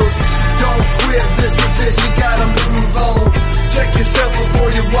heals. Don't quit, this is it, you gotta move on. Check yourself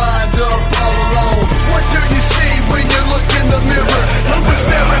before you wind up all alone. What do you see when you look in the mirror? Who was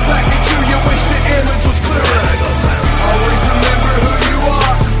staring back at you? You wish the image was clearer. Always remember who you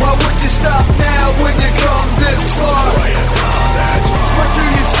are. Why would you stop now when you come this far? What do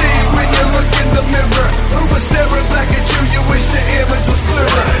you see when you look in the mirror? Who was staring back at you? You wish the image was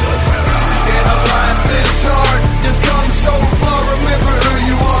clearer. In a life this hard, you've come so far. Remember who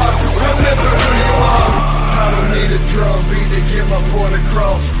you are. Remember who you are. I don't need a drum beat to get my point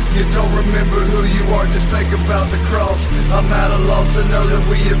across. You don't remember who you are, just think about the cross. I'm at a loss to know that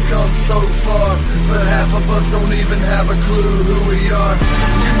we have come so far, but half of us don't even have a clue who we are.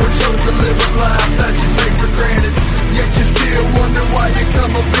 You were chosen to live a life that you take for granted, yet you still wonder why you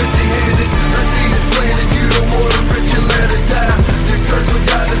come